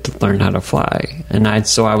decided to learn how to fly. And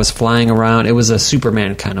so I was flying around. It was a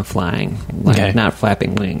Superman kind of flying, like not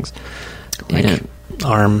flapping wings. Like and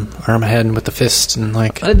arm ahead with the fist and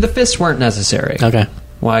like... the fists weren't necessary. Okay.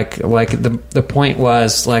 Like the point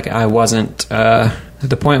was like I wasn't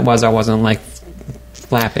like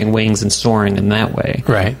flapping wings and soaring in that way.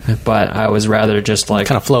 Right. But I was rather just like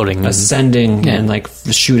kind of floating, ascending and like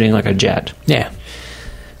shooting like a jet. Yeah.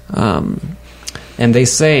 And they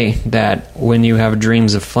say that when you have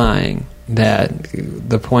dreams of flying, that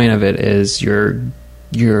the point of it is you're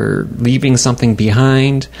leaving something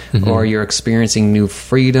behind, or you're experiencing new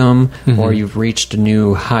freedom, or you've reached a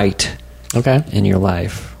new height in your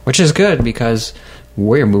life, which is good because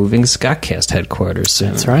we're moving Scottcast headquarters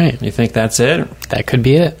soon. That's right. You think that's it? That could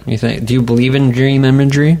be it. Do you believe in dream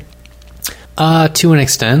imagery? To an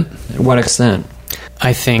extent. What extent?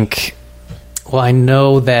 I think, well, I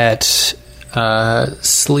know that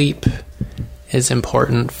sleep is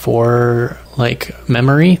important for like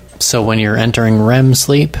memory. So when you're entering REM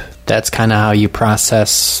sleep, that's kind of how you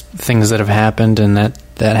process things that have happened, and that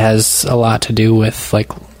has a lot to do with like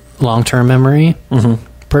long-term memory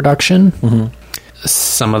production.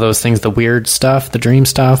 Some of those things, the weird stuff, the dream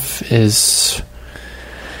stuff, is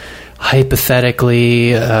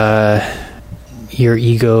hypothetically your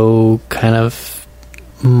ego kind of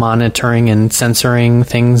monitoring and censoring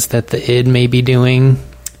things that the id may be doing.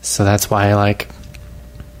 So that's why like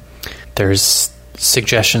there's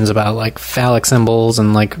suggestions about like phallic symbols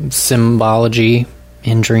and like symbology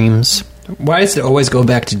in dreams. Why does it always go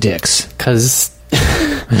back to dicks? Because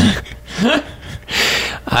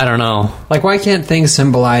I don't know. Like, why can't things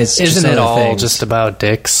symbolize? Isn't it all just about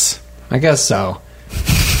dicks? I guess so.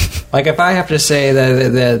 Like, if I have to say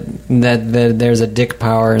that there's a dick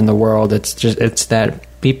power in the world, it's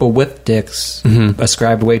that people with dicks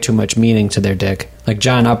ascribed way too much meaning to their dick, like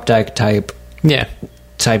John Updike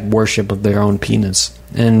type worship of their own penis.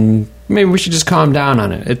 And maybe we should just calm down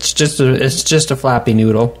on it. It's just a floppy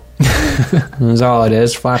noodle. That's all it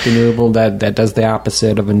is. Floppy noodle that does the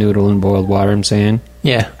opposite of a noodle in boiled water. I'm saying.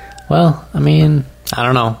 Yeah. Well, I mean, I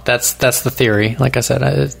don't know. That's the theory. Like I said,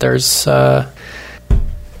 there's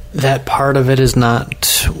that part of it is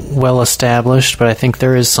not well established, but I think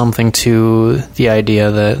there is something to the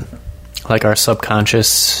idea that, like, our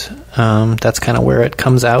subconscious, that's kind of where it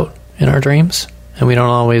comes out in our dreams, and we don't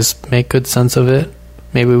always make good sense of it.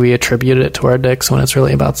 Maybe we attribute it to our dicks when it's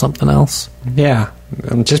really about something else. Yeah.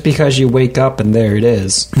 Just because you wake up and there it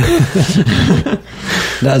is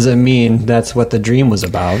doesn't mean that's what the dream was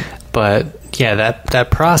about. But yeah,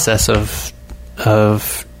 that process of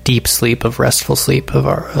deep sleep, of restful sleep,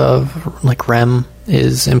 of like REM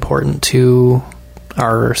is important to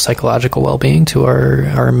our psychological well-being, to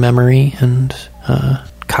our memory and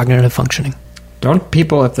cognitive functioning. Don't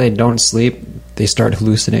people, if they don't sleep, they start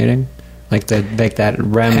hallucinating? Like that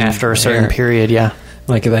REM after a certain period, yeah.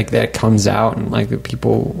 Like that comes out, and like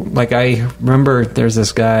people, like I remember there's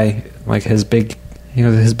this guy, like his big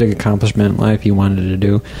accomplishment in life he wanted to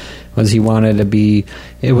do was he wanted to be,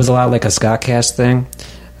 it was a lot like a Scottcast thing.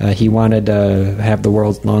 He wanted to have the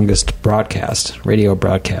world's longest radio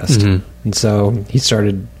broadcast. And so he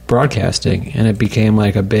started broadcasting, and it became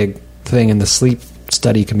like a big thing in the sleep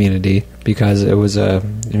study community because it was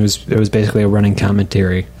basically a running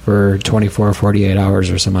commentary for 24 or 48 hours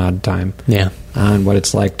or some odd time. Yeah. On what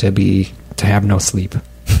it's like to have no sleep.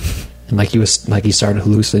 And like he started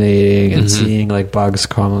hallucinating and seeing like bugs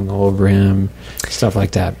crawling all over him, stuff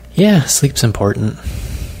like that. Yeah, sleep's important.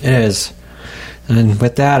 It is. And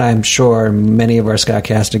with that, I'm sure many of our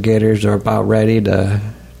Scottcastigators are about ready to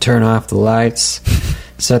turn off the lights,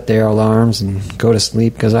 set their alarms, and go to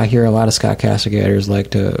sleep, because I hear a lot of Scottcastigators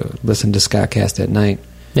like to listen to Scottcast at night.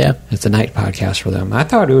 Yeah. It's a night podcast for them. I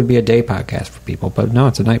thought it would be a day podcast for people, but no,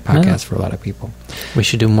 it's a night podcast for a lot of people. We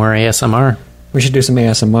should do more ASMR. We should do some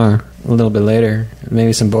ASMR a little bit later.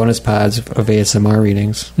 Maybe some bonus pods of ASMR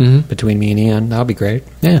readings between me and Ian. That'll be great.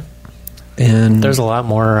 Yeah. And there's a lot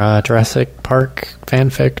more Jurassic Park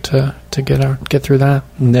fanfic to get through that.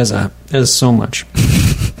 There's so much.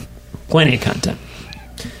 Plenty of content.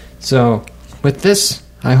 So, with this,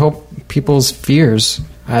 I hope people's fears,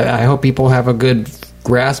 I hope people have a good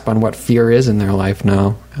grasp on what fear is in their life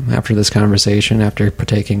now, after this conversation, after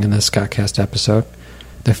partaking in this Scottcast episode.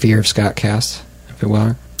 The fear of Scottcast, if it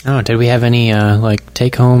will. Oh, did we have any,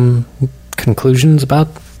 take-home conclusions about...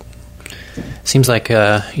 Seems like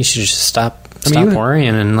you should just stop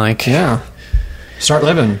worrying and, like... Yeah. Start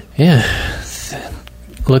living. Yeah.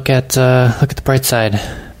 Look at the bright side.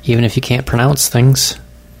 Even if you can't pronounce things...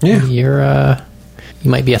 Yeah, you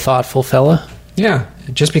might be a thoughtful fella. Yeah,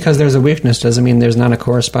 just because there's a weakness doesn't mean there's not a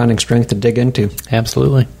corresponding strength to dig into.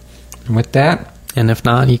 Absolutely. And with that... And if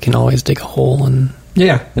not, you can always dig a hole and...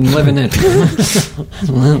 Yeah, and live in it.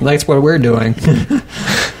 That's what we're doing.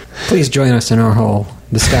 Please join us in our hole,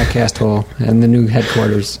 the Statcast hole, and the new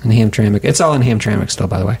headquarters in Hamtramck. It's all in Hamtramck still,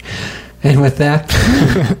 by the way. And with that,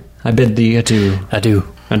 I bid thee adieu. Adieu.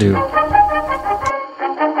 Adieu.